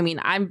 I mean,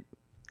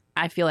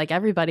 I feel like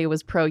everybody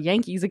was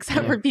pro-Yankees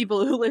except for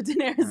people who lived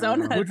in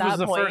Arizona at that point. Which was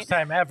the first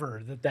time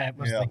ever that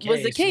was the case.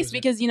 Was the case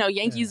because, you know,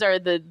 Yankees are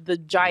the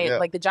giant,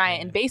 like the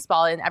giant in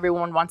baseball, and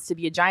everyone wants to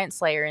be a giant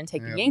slayer and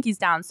take the Yankees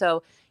down.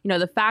 So, you know,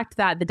 the fact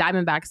that the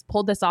Diamondbacks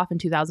pulled this off in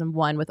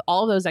 2001 with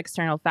all those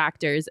external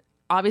factors,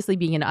 obviously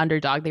being an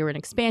underdog, they were an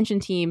expansion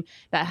team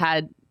that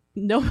had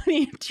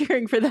nobody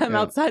cheering for them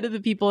outside of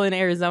the people in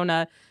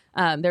Arizona.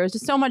 There was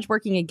just so much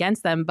working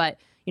against them, but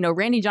you know,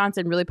 Randy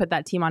Johnson really put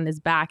that team on his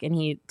back and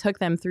he took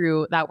them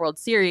through that World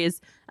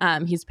Series.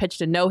 He's pitched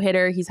a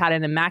no-hitter. He's had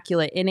an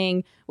immaculate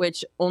inning,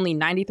 which only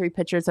 93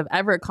 pitchers have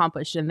ever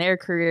accomplished in their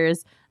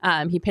careers.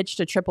 He pitched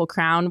a triple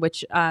crown,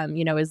 which,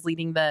 you know, is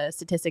leading the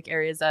statistic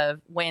areas of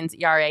wins,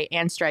 ERA,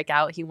 and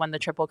strikeout. He won the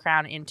triple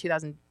crown in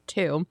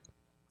 2002.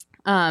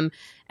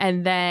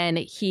 And then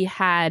he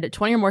had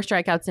 20 or more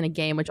strikeouts in a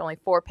game, which only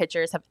 4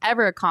 pitchers have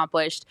ever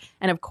accomplished.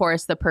 And of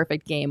course, the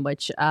perfect game,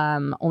 which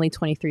only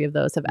 23 of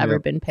those have ever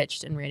been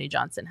pitched, and Randy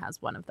Johnson has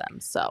one of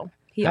them. So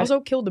he also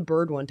killed a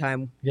bird one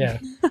time. Yeah,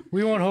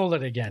 we won't hold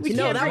it against.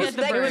 No, that was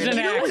an accident.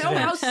 You know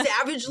how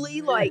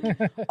savagely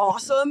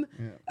awesome.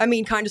 Yeah. I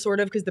mean, kind of, sort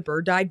of, because the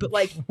bird died, but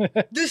like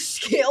the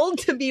skill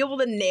to be able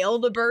to nail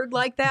the bird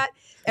like that.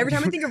 Every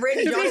time I think of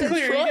Randy Johnson,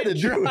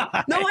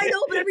 no, I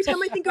know, but every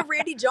time I think of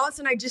Randy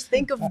Johnson, I just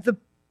think of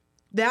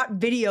that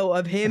video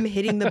of him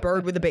hitting the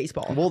bird with a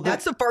baseball. Well,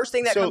 that's the first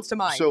thing that comes to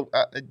mind. So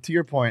to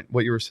your point,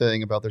 what you were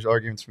saying about there's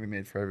arguments to be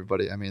made for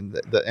everybody. I mean,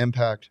 the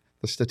impact,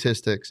 the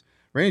statistics.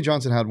 Randy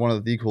Johnson had one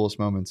of the coolest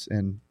moments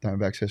in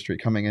Diamondbacks history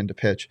coming in to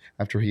pitch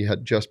after he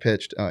had just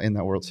pitched in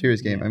that World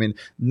Series game. I mean,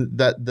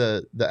 that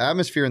the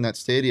atmosphere in that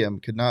stadium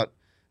could not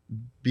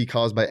be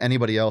caused by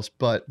anybody else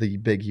but the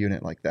big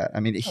unit like that.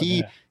 I mean,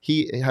 he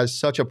has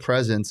such a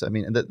presence. I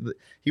mean,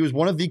 he was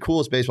one of the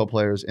coolest baseball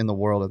players in the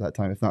world at that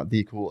time, if not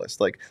the coolest.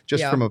 Like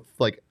just from a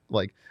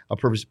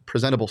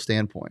presentable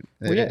standpoint.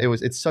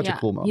 It's such a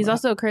cool moment. He's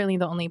also currently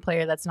the only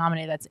player that's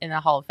nominated that's in the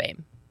Hall of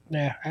Fame.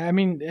 Yeah, I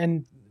mean,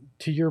 and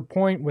to your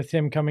point with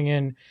him coming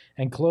in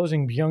and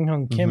closing,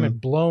 Byung-Hyun Kim had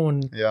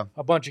blown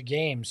a bunch of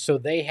games, so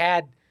they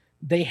had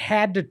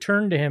to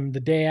turn to him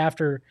the day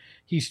after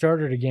he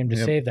started a game to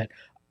save that.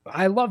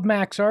 I love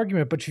Mac's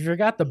argument, but you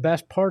forgot the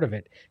best part of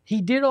it.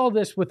 He did all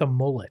this with a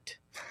mullet,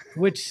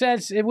 which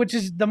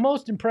is the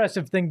most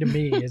impressive thing to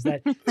me is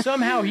that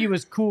somehow he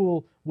was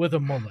cool with a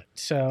mullet.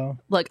 So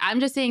look, I'm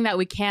just saying that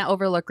we can't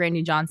overlook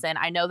Randy Johnson.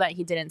 I know that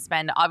he didn't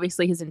spend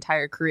obviously his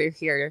entire career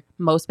here.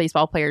 Most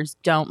baseball players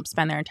don't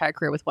spend their entire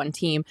career with one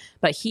team,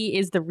 but he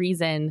is the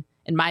reason,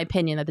 in my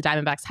opinion, that the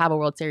Diamondbacks have a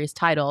World Series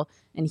title,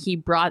 and he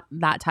brought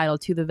that title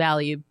to the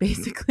Valley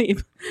basically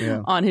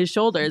on his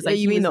shoulders. Like,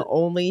 you mean the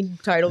only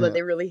title that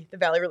the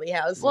Valley really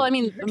has? Well, I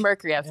mean, the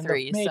Mercury have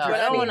 3, so I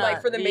don't want to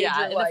for the major,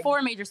 the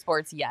 4 major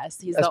sports. Yes,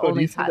 he's the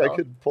only title. Do you think I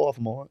could pull off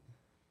a mullet?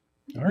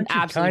 Aren't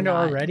you kind of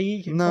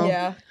already? No.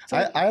 Yeah.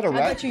 I had a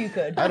rat. I bet you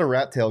could. I had a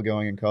rat tail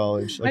going in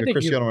college, like a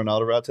Cristiano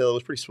Ronaldo rat tail. It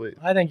was pretty sweet.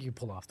 I think you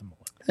pull off the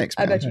mullet. Thanks,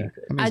 man. I bet you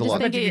could. I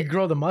bet you could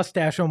grow the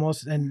mustache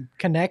almost and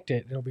connect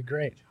it. It'll be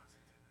great.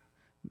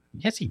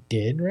 Yes, he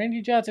did.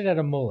 Randy Johnson had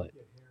a mullet.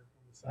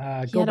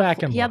 Go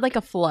back and he had like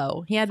a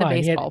flow. He had the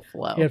baseball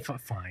flow.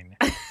 Fine.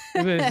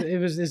 It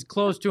was as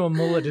close to a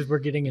mullet as we're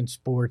getting in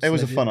sports. It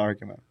was a fun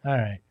argument. All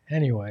right.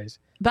 Anyways.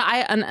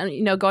 But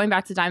going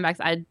back to Diamondbacks,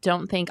 I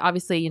don't think,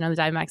 obviously, the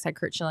Diamondbacks had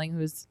Curt Schilling,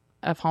 who's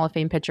a Hall of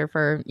Fame pitcher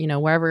for,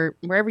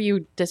 wherever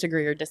you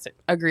disagree or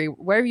agree,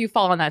 wherever you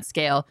fall on that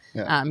scale.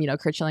 Yeah.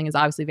 Curt Schilling is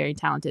obviously very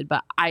talented,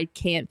 but I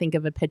can't think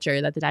of a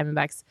pitcher that the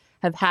Diamondbacks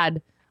have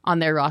had on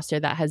their roster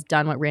that has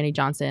done what Randy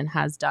Johnson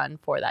has done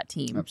for that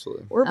team.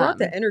 Absolutely. Or brought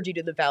the energy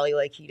to the Valley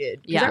like he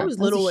did. Because I was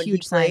little when he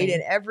played,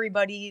 and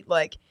everybody,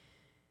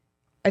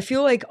 I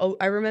feel like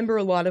I remember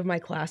a lot of my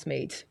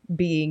classmates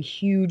being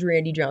huge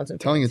Randy Johnson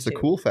fans. I'm telling you, it's a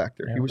cool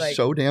factor. Yeah. He was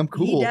so damn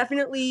cool. He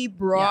definitely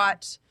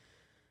brought,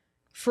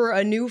 for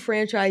a new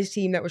franchise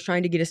team that was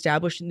trying to get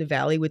established in the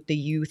Valley with the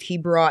youth, he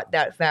brought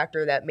that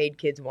factor that made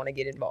kids want to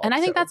get involved. And I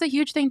think that's a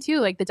huge thing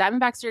too. Like the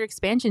Diamondbacks are an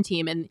expansion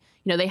team, and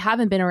they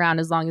haven't been around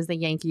as long as the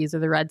Yankees or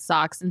the Red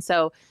Sox, and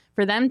so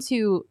for them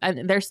to,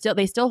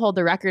 they still hold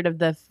the record of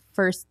the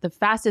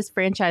fastest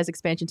franchise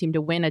expansion team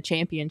to win a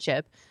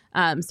championship.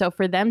 So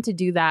for them to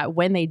do that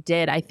when they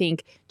did, I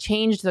think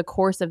changed the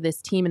course of this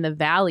team in the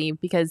Valley,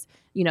 because,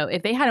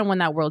 if they hadn't won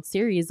that World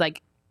Series,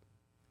 like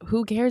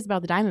who cares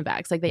about the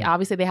Diamondbacks? Like they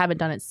haven't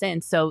done it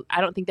since. So I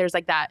don't think there's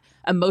like that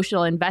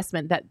emotional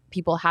investment that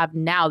people have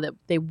now that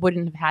they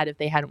wouldn't have had if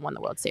they hadn't won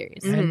the World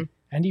Series.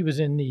 And he was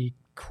in the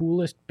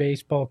coolest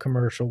baseball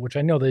commercial, which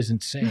I know that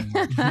isn't saying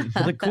much,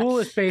 but the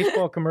coolest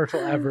baseball commercial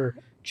ever.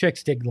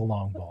 Chicks dig the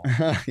long ball.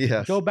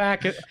 Yes. Go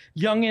back,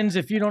 youngins.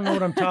 If you don't know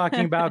what I'm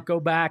talking about, go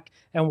back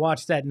and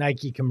watch that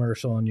Nike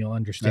commercial, and you'll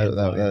understand.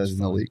 That is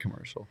an elite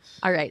commercial.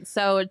 All right.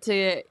 So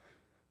to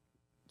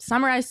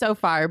summarize so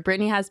far,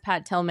 Brittany has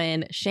Pat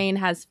Tillman, Shane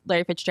has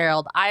Larry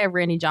Fitzgerald, I have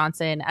Randy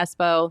Johnson.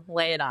 Espo,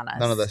 lay it on us.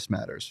 None of this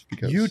matters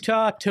because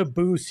Utah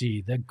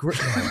Tabusi, the great.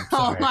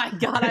 Oh my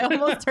God! I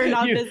almost turned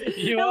off this.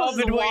 You've all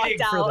been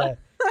waiting for that.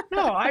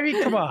 No, I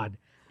mean, come on.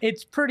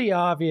 It's pretty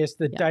obvious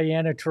that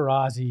Diana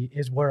Taurasi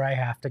is where I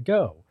have to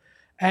go.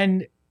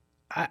 And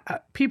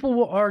people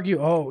will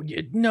argue, oh,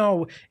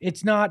 no,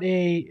 it's not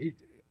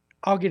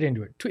I'll get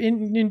into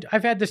it.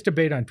 I've had this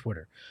debate on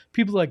Twitter.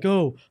 People are like,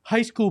 oh,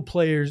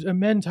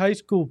 men's high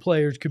school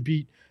players could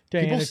beat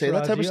Diana Taurasi. People say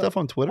that type of stuff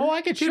on Twitter? Oh,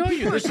 I could show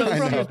you. This is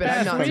from this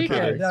past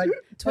weekend.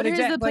 Twitter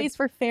is the place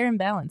for fair and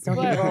balance.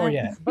 Oh,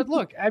 yeah. But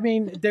look, I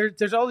mean,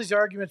 there's all these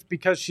arguments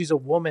because she's a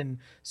woman,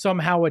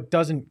 somehow it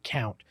doesn't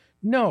count.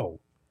 No.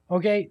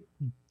 Okay,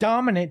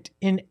 dominant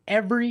in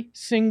every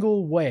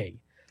single way.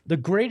 The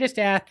greatest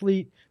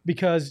athlete,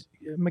 because,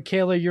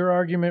 Michaela, your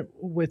argument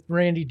with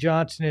Randy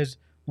Johnson is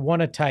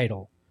won a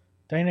title.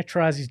 Diana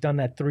Taurasi's done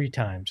that 3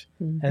 times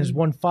and has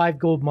won 5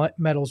 gold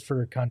medals for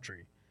her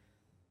country.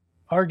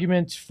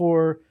 Arguments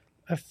for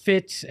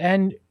Fitz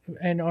and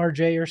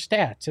RJ are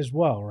stats as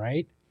well,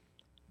 right?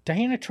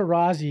 Diana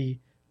Taurasi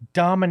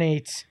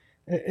dominates,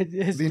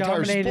 has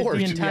dominated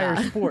the entire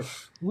sport.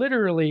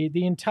 Literally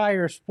the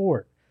entire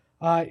sport.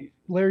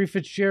 Larry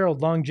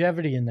Fitzgerald,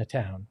 longevity in the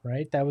town,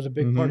 right? That was a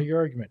big part of your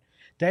argument.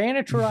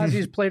 Diana Taurasi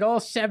has played all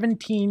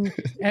 17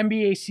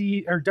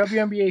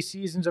 WNBA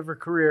seasons of her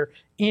career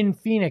in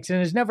Phoenix and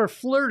has never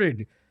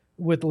flirted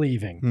with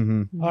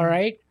leaving. All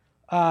right?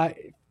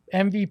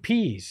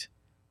 MVPs.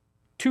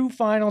 2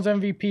 finals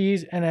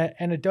MVPs and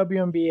a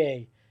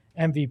WNBA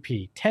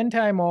MVP.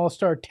 10-time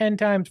All-Star, 10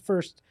 times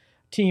first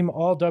team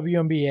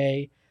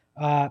All-WNBA.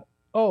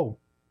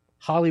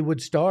 Hollywood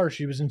star.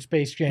 She was in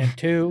Space Jam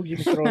 2. You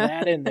can throw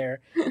that in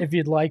there if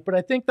you'd like. But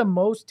I think the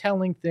most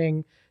telling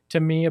thing to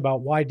me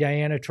about why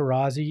Diana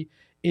Taurasi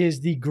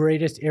is the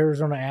greatest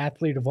Arizona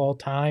athlete of all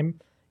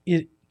time,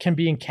 it can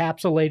be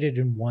encapsulated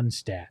in one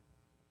stat.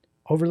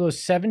 Over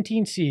those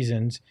 17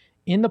 seasons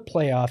in the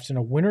playoffs in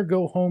a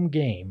winner-go-home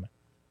game,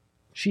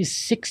 she's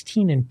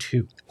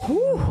 16-2.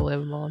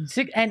 Unbelievable.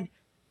 And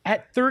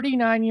at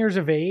 39 years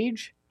of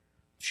age,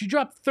 she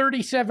dropped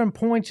 37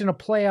 points in a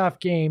playoff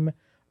game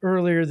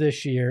earlier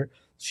this year.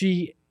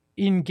 She,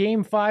 in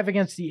Game 5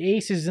 against the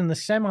Aces in the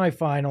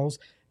semifinals,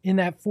 in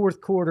that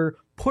fourth quarter,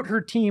 put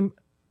her team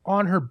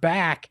on her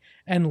back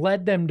and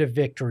led them to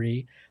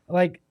victory.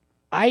 Like,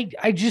 I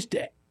just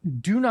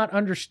do not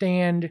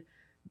understand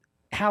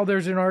how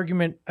there's an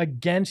argument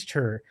against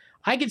her.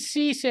 I could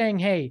see saying,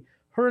 hey,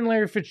 her and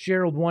Larry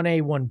Fitzgerald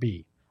 1A,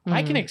 1B.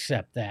 I can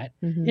accept that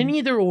in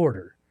either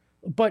order.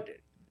 But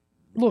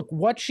look,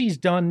 what she's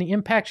done, the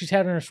impact she's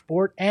had on her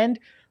sport, and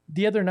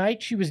the other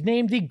night, she was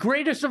named the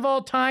greatest of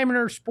all time in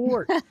her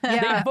sport.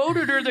 They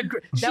voted her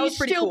she's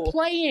still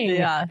playing,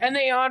 and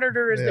they honored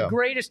her as the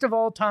greatest of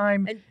all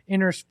time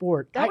in her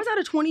sport. That was out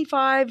of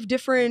 25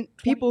 different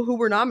people who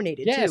were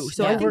nominated, too.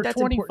 So I think that's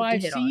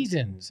 25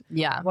 seasons.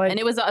 Yeah, and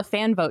it was a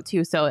fan vote,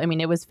 too. So, I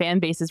mean, it was fan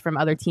bases from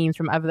other teams,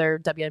 from other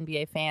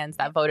WNBA fans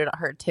that voted on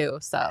her, too.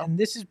 So, and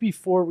this is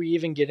before we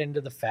even get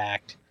into the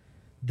fact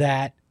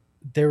that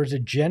there is a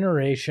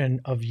generation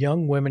of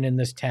young women in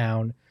this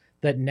town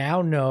that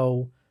now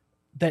know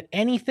that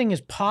anything is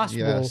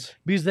possible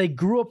because they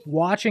grew up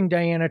watching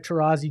Diana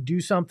Taurasi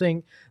do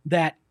something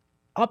that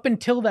up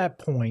until that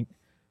point,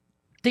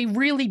 they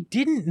really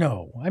didn't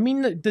know. I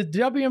mean, the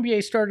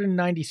WNBA started in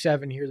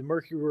 97 here, the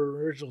Mercury were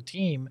original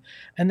team,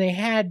 and they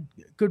had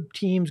good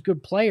teams,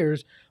 good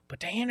players, but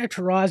Diana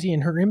Taurasi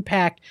and her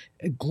impact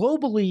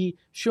globally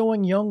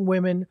showing young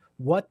women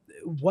what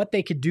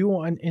they could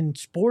do in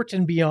sports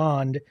and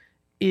beyond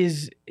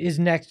is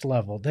next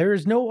level. There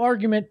is no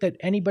argument that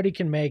anybody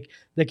can make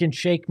that can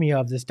shake me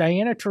of this.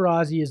 Diana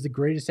Taurasi is the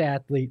greatest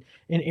athlete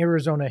in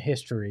Arizona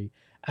history.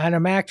 And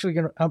I'm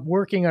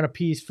working on a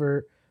piece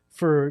for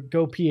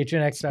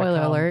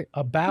GoPHNX.com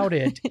about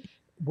it,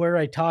 where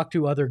I talk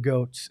to other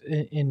GOATs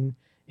in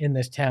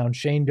this town,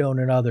 Shane Doan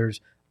and others.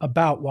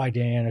 about why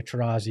Diana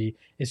Taurasi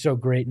is so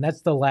great. And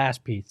that's the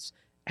last piece.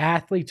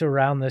 Athletes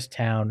around this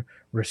town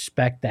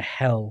respect the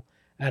hell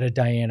out of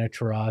Diana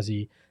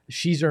Taurasi.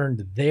 She's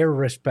earned their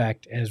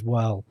respect as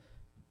well.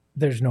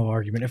 There's no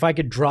argument. If I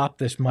could drop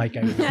this mic,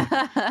 I would.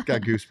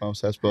 Got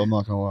goosebumps, Espo. I'm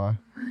not going to lie.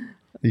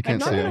 You can't I'm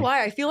not see gonna it.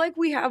 lie. I feel like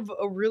we have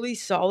a really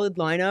solid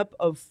lineup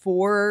of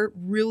 4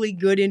 really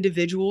good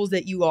individuals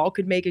that you all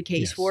could make a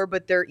case for,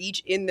 but they're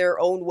each in their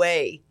own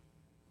way.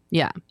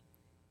 Yeah.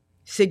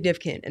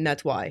 Significant, and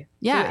that's why.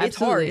 Yeah, so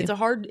it's absolutely.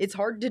 hard. It's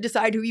hard to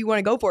decide who you want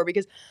to go for,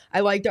 because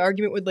I like the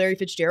argument with Larry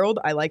Fitzgerald.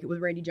 I like it with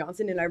Randy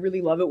Johnson, and I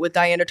really love it with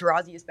Diana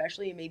Taurasi,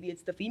 especially. And maybe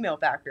it's the female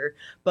factor,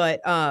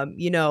 but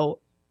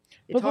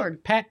it's hard.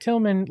 Look, Pat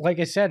Tillman, like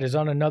I said, is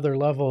on another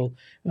level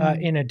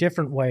in a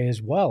different way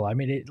as well. I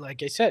mean,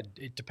 like I said,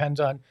 it depends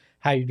on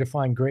how you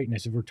define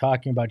greatness. If we're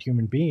talking about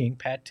human being,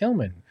 Pat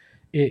Tillman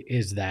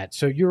is that.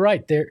 So you're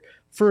right. There,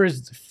 for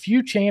as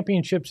few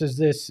championships as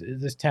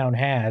this town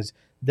has,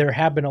 there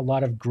have been a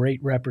lot of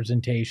great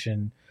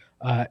representation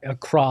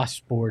across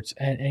sports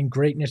and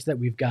greatness that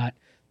we've got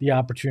the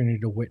opportunity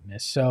to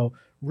witness. So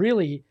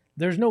really,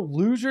 there's no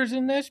losers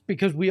in this,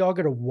 because we all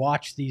got to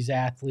watch these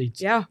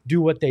athletes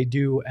do what they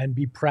do and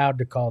be proud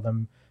to call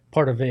them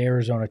part of the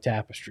Arizona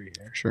tapestry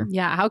here. Sure.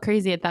 Yeah, how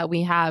crazy it that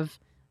we have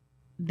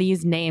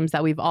these names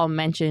that we've all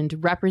mentioned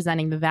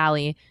representing the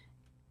Valley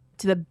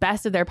to the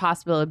best of their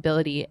possible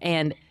ability.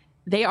 And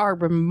they are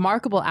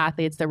remarkable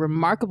athletes. They're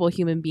remarkable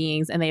human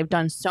beings, and they've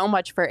done so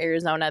much for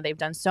Arizona. They've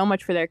done so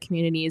much for their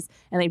communities,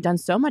 and they've done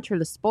so much for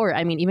the sport.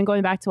 I mean, even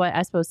going back to what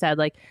Espo said,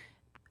 like,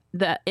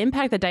 the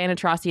impact that Diana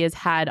Taurasi has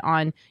had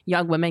on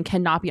young women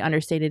cannot be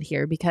understated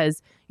here,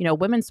 because, you know,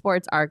 women's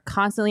sports are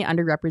constantly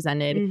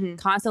underrepresented,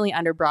 constantly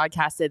under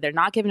broadcasted. They're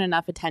not given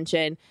enough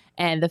attention.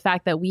 And the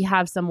fact that we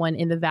have someone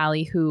in the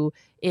Valley who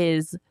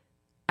is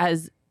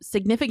as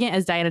significant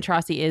as Diana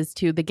Taurasi is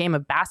to the game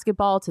of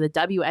basketball, to the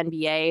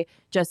WNBA,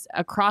 just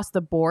across the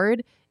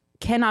board,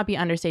 cannot be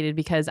understated,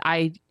 because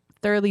I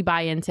thoroughly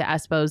buy into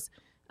Espo's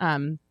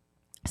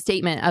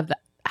statement of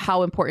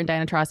how important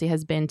Diana Taurasi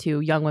has been to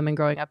young women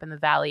growing up in the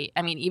Valley.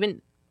 I mean,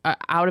 even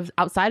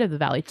outside of the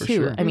Valley too.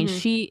 Sure. I mean,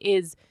 she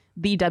is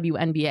the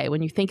WNBA.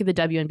 When you think of the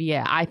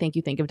WNBA, I think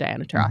you think of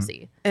Diana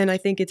Taurasi. And I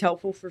think it's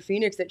helpful for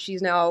Phoenix that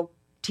she's now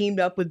teamed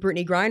up with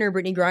Brittany Griner.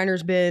 Brittany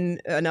Griner's been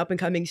an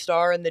up-and-coming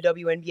star in the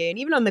WNBA, and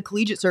even on the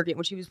collegiate circuit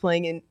when she was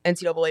playing in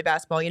NCAA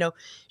basketball. You know,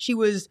 she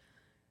was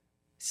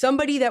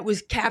somebody that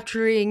was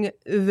capturing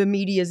the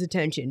media's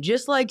attention,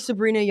 just like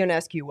Sabrina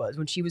Ionescu was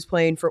when she was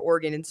playing for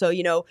Oregon. And so,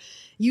 you know,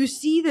 you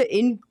see the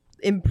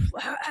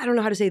I don't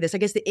know how to say this. I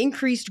guess the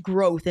increased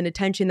growth and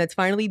attention that's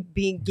finally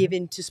being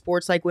given to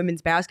sports like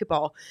women's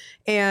basketball.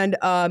 And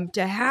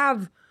to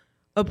have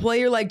a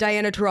player like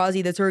Diana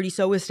Taurasi that's already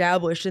so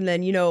established, and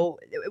then, you know,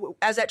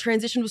 as that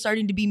transition was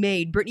starting to be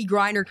made, Brittany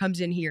Griner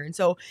comes in here. And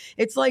so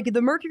it's like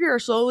the Mercury are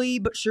slowly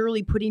but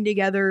surely putting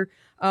together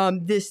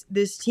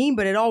this team,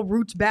 but it all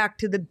roots back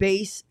to the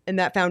base and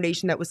that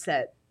foundation that was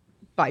set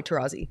by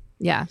Taurasi.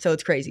 Yeah. So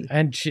it's crazy.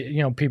 And she,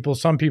 you know,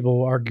 some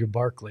people argue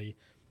Barkley.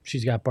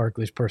 She's got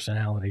Barkley's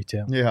personality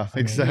too. Yeah,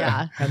 exactly.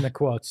 Yeah. And the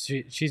quotes.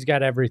 She's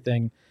got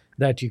everything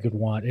that you could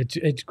want.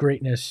 It's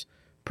greatness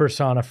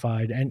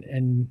personified.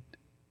 And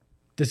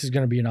this is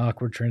going to be an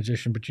awkward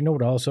transition, but you know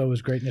what also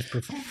is greatness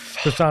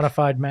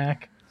personified,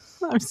 Mac?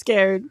 I'm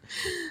scared.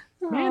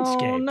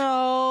 Manscaped. Oh,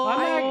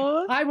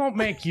 no. I won't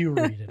make you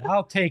read it.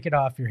 I'll take it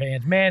off your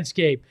hands.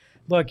 Manscaped.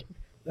 Look,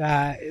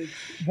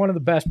 one of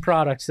the best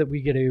products that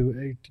we get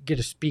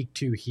to speak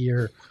to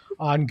here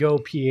on Go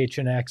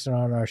PHNX and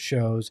on our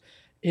shows.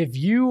 If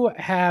you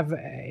have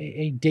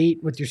a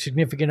date with your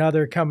significant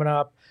other coming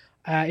up,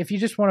 if you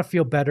just want to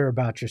feel better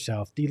about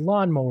yourself, the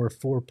Lawnmower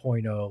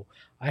 4.0,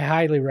 I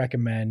highly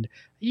recommend.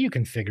 You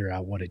can figure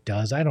out what it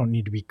does. I don't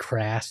need to be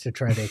crass to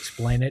try to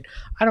explain it.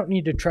 I don't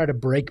need to try to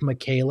break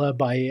Michaela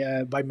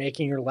by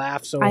making her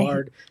laugh so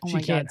hard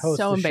she can't host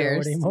the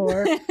show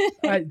anymore.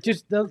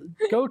 Just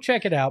go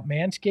check it out,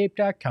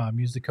 manscaped.com.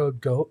 Use the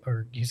code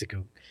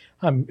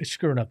I'm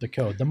screwing up the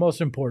code. The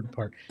most important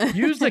part.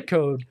 Use the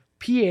code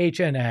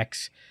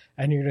PHNX,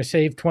 and you're going to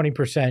save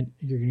 20%.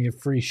 You're going to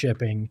get free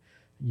shipping.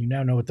 You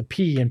now know what the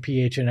P in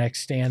PHNX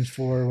stands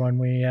for when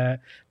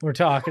we're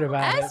talking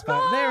about it.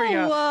 But there we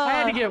go. I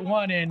had to get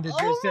one in to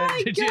just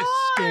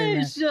scare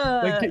you.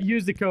 Like,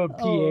 use the code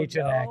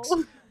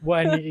PHNX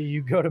when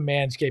you go to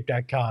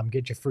manscaped.com.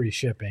 Get your free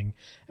shipping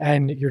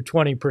and your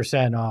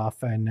 20%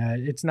 off. And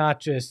it's not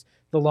just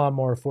the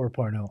Lawnmower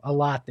 4.0. A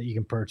lot that you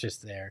can purchase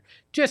there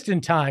just in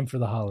time for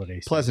the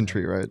holidays.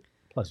 Pleasantry, right?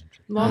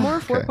 Pleasantry.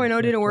 Lawnmower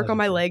 4.0 didn't work on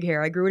my leg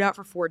hair. I grew it out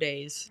for 4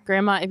 days.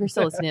 Grandma, if you're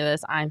still listening to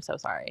this, I'm so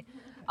sorry.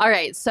 All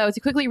right, so to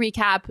quickly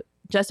recap,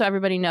 just so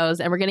everybody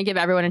knows, and we're going to give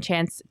everyone a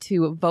chance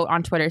to vote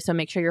on Twitter, so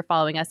make sure you're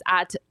following us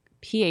at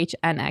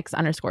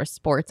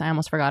PHNX_sports. I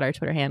almost forgot our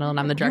Twitter handle, and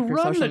I'm the director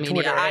of social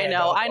media.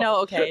 I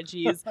know. Okay,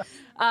 geez.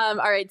 All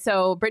right.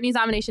 So Brittany's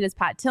nomination is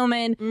Pat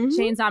Tillman.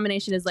 Shane's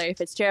nomination is Larry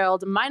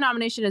Fitzgerald. My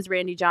nomination is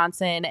Randy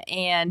Johnson,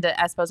 and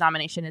Espo's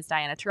nomination is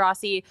Diana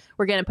Taurasi.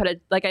 We're gonna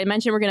like I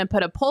mentioned, we're gonna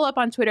put a poll up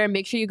on Twitter, and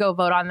make sure you go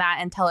vote on that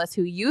and tell us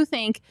who you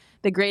think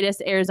the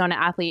greatest Arizona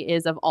athlete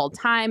is of all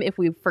time. If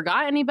we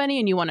forgot anybody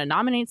and you want to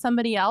nominate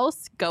somebody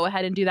else, go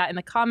ahead and do that in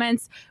the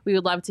comments. We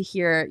would love to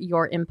hear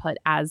your input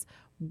as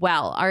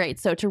well. All right.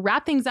 So to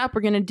wrap things up,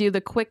 we're going to do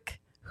the quick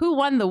who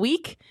won the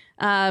week.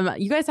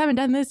 You guys haven't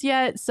done this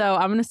yet, so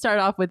I'm going to start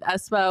off with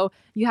Espo.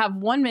 You have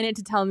 1 minute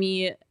to tell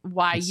me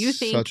why you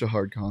think such a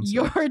hard concept.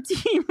 Your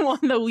team won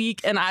the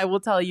week, and I will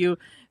tell you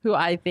who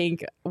I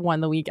think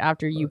won the week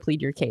after you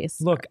plead your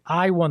case. Look,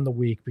 I won the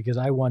week because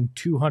I won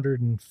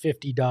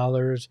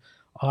 $250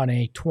 on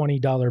a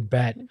 $20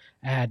 bet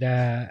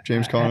at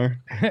James Conner.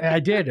 I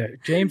did.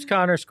 James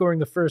Conner scoring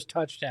the first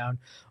touchdown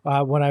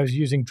when I was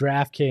using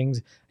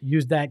DraftKings.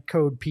 Used that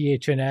code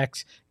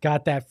PHNX,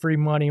 got that free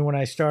money when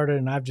I started,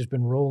 and I've just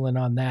been rolling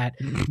on that.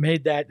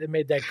 made that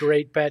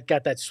great bet,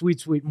 got that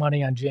sweet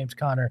money on James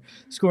Conner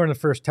scoring the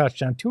first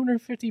touchdown.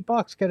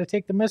 $250. Got to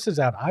take the misses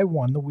out. I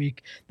won the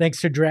week thanks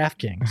to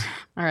DraftKings.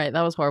 All right,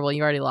 that was horrible.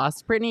 You already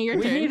lost. Brittany, your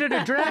turn. We needed a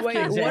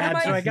DraftKings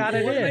ad, so I got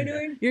it in. What am I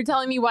doing? You're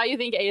telling me why you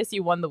think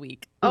ASU won the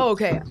week. Oh,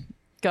 okay.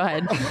 Go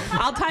ahead.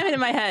 I'll time it in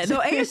my head. So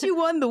ASU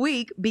won the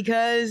week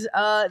because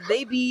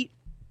they beat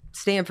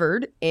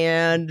Stanford,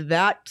 and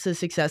that's a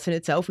success in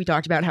itself. We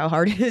talked about how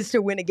hard it is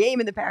to win a game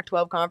in the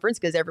Pac-12 conference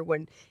because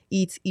everyone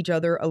eats each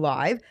other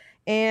alive.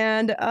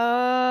 And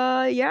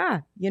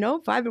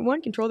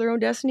 5-1, control their own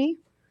destiny.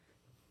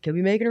 Could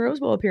be making a Rose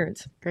Bowl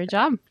appearance. Great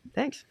job.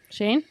 Thanks.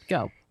 Shane,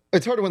 go.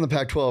 It's hard to win the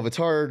Pac-12. It's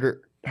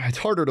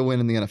harder to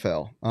win in the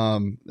NFL.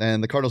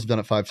 And the Cardinals have done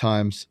it 5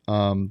 times.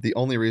 The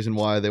only reason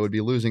why they would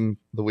be losing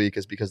the week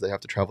is because they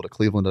have to travel to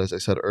Cleveland, as I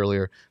said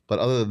earlier. But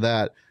other than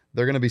that,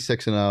 they're going to be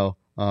 6-0.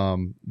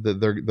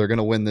 They're going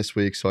to win this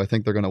week, so I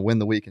think they're going to win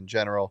the week in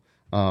general.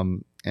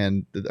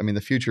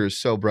 The future is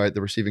so bright.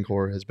 The receiving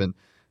core has been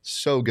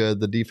so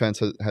good. The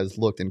defense has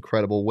looked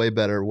incredible, way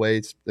better,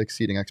 way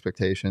exceeding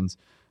expectations.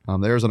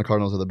 The Arizona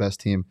Cardinals are the best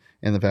team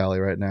in the Valley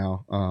right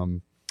now.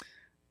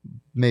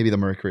 Maybe the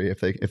Mercury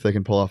if they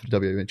can pull off a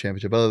WNBA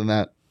championship. Other than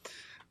that,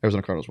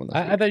 Arizona Cardinals win this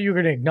week. I thought you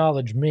were going to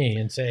acknowledge me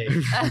and say, you're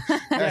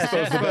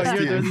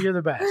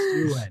the best.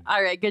 You win.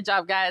 All right. Good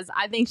job, guys.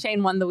 I think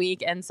Shane won the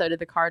week, and so did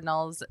the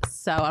Cardinals.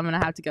 So I'm going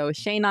to have to go with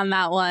Shane on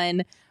that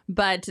one.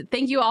 But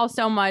thank you all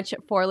so much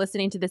for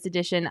listening to this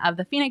edition of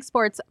the Phoenix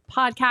Sports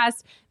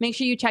Podcast. Make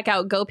sure you check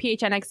out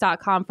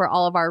gophnx.com for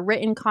all of our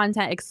written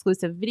content,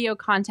 exclusive video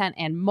content,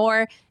 and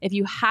more. If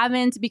you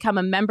haven't become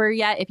a member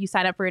yet, if you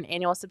sign up for an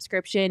annual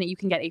subscription, you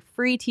can get a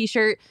free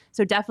t-shirt.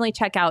 So definitely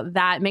check out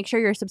that. Make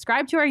sure you're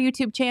subscribed to our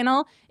YouTube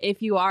channel.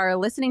 If you are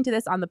listening to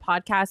this on the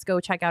podcast,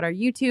 go check out our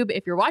YouTube.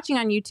 If you're watching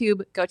on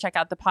YouTube, go check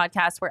out the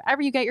podcast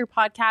wherever you get your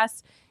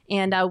podcasts.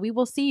 And we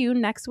will see you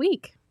next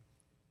week.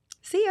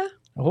 See ya.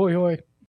 Ahoy, hoy.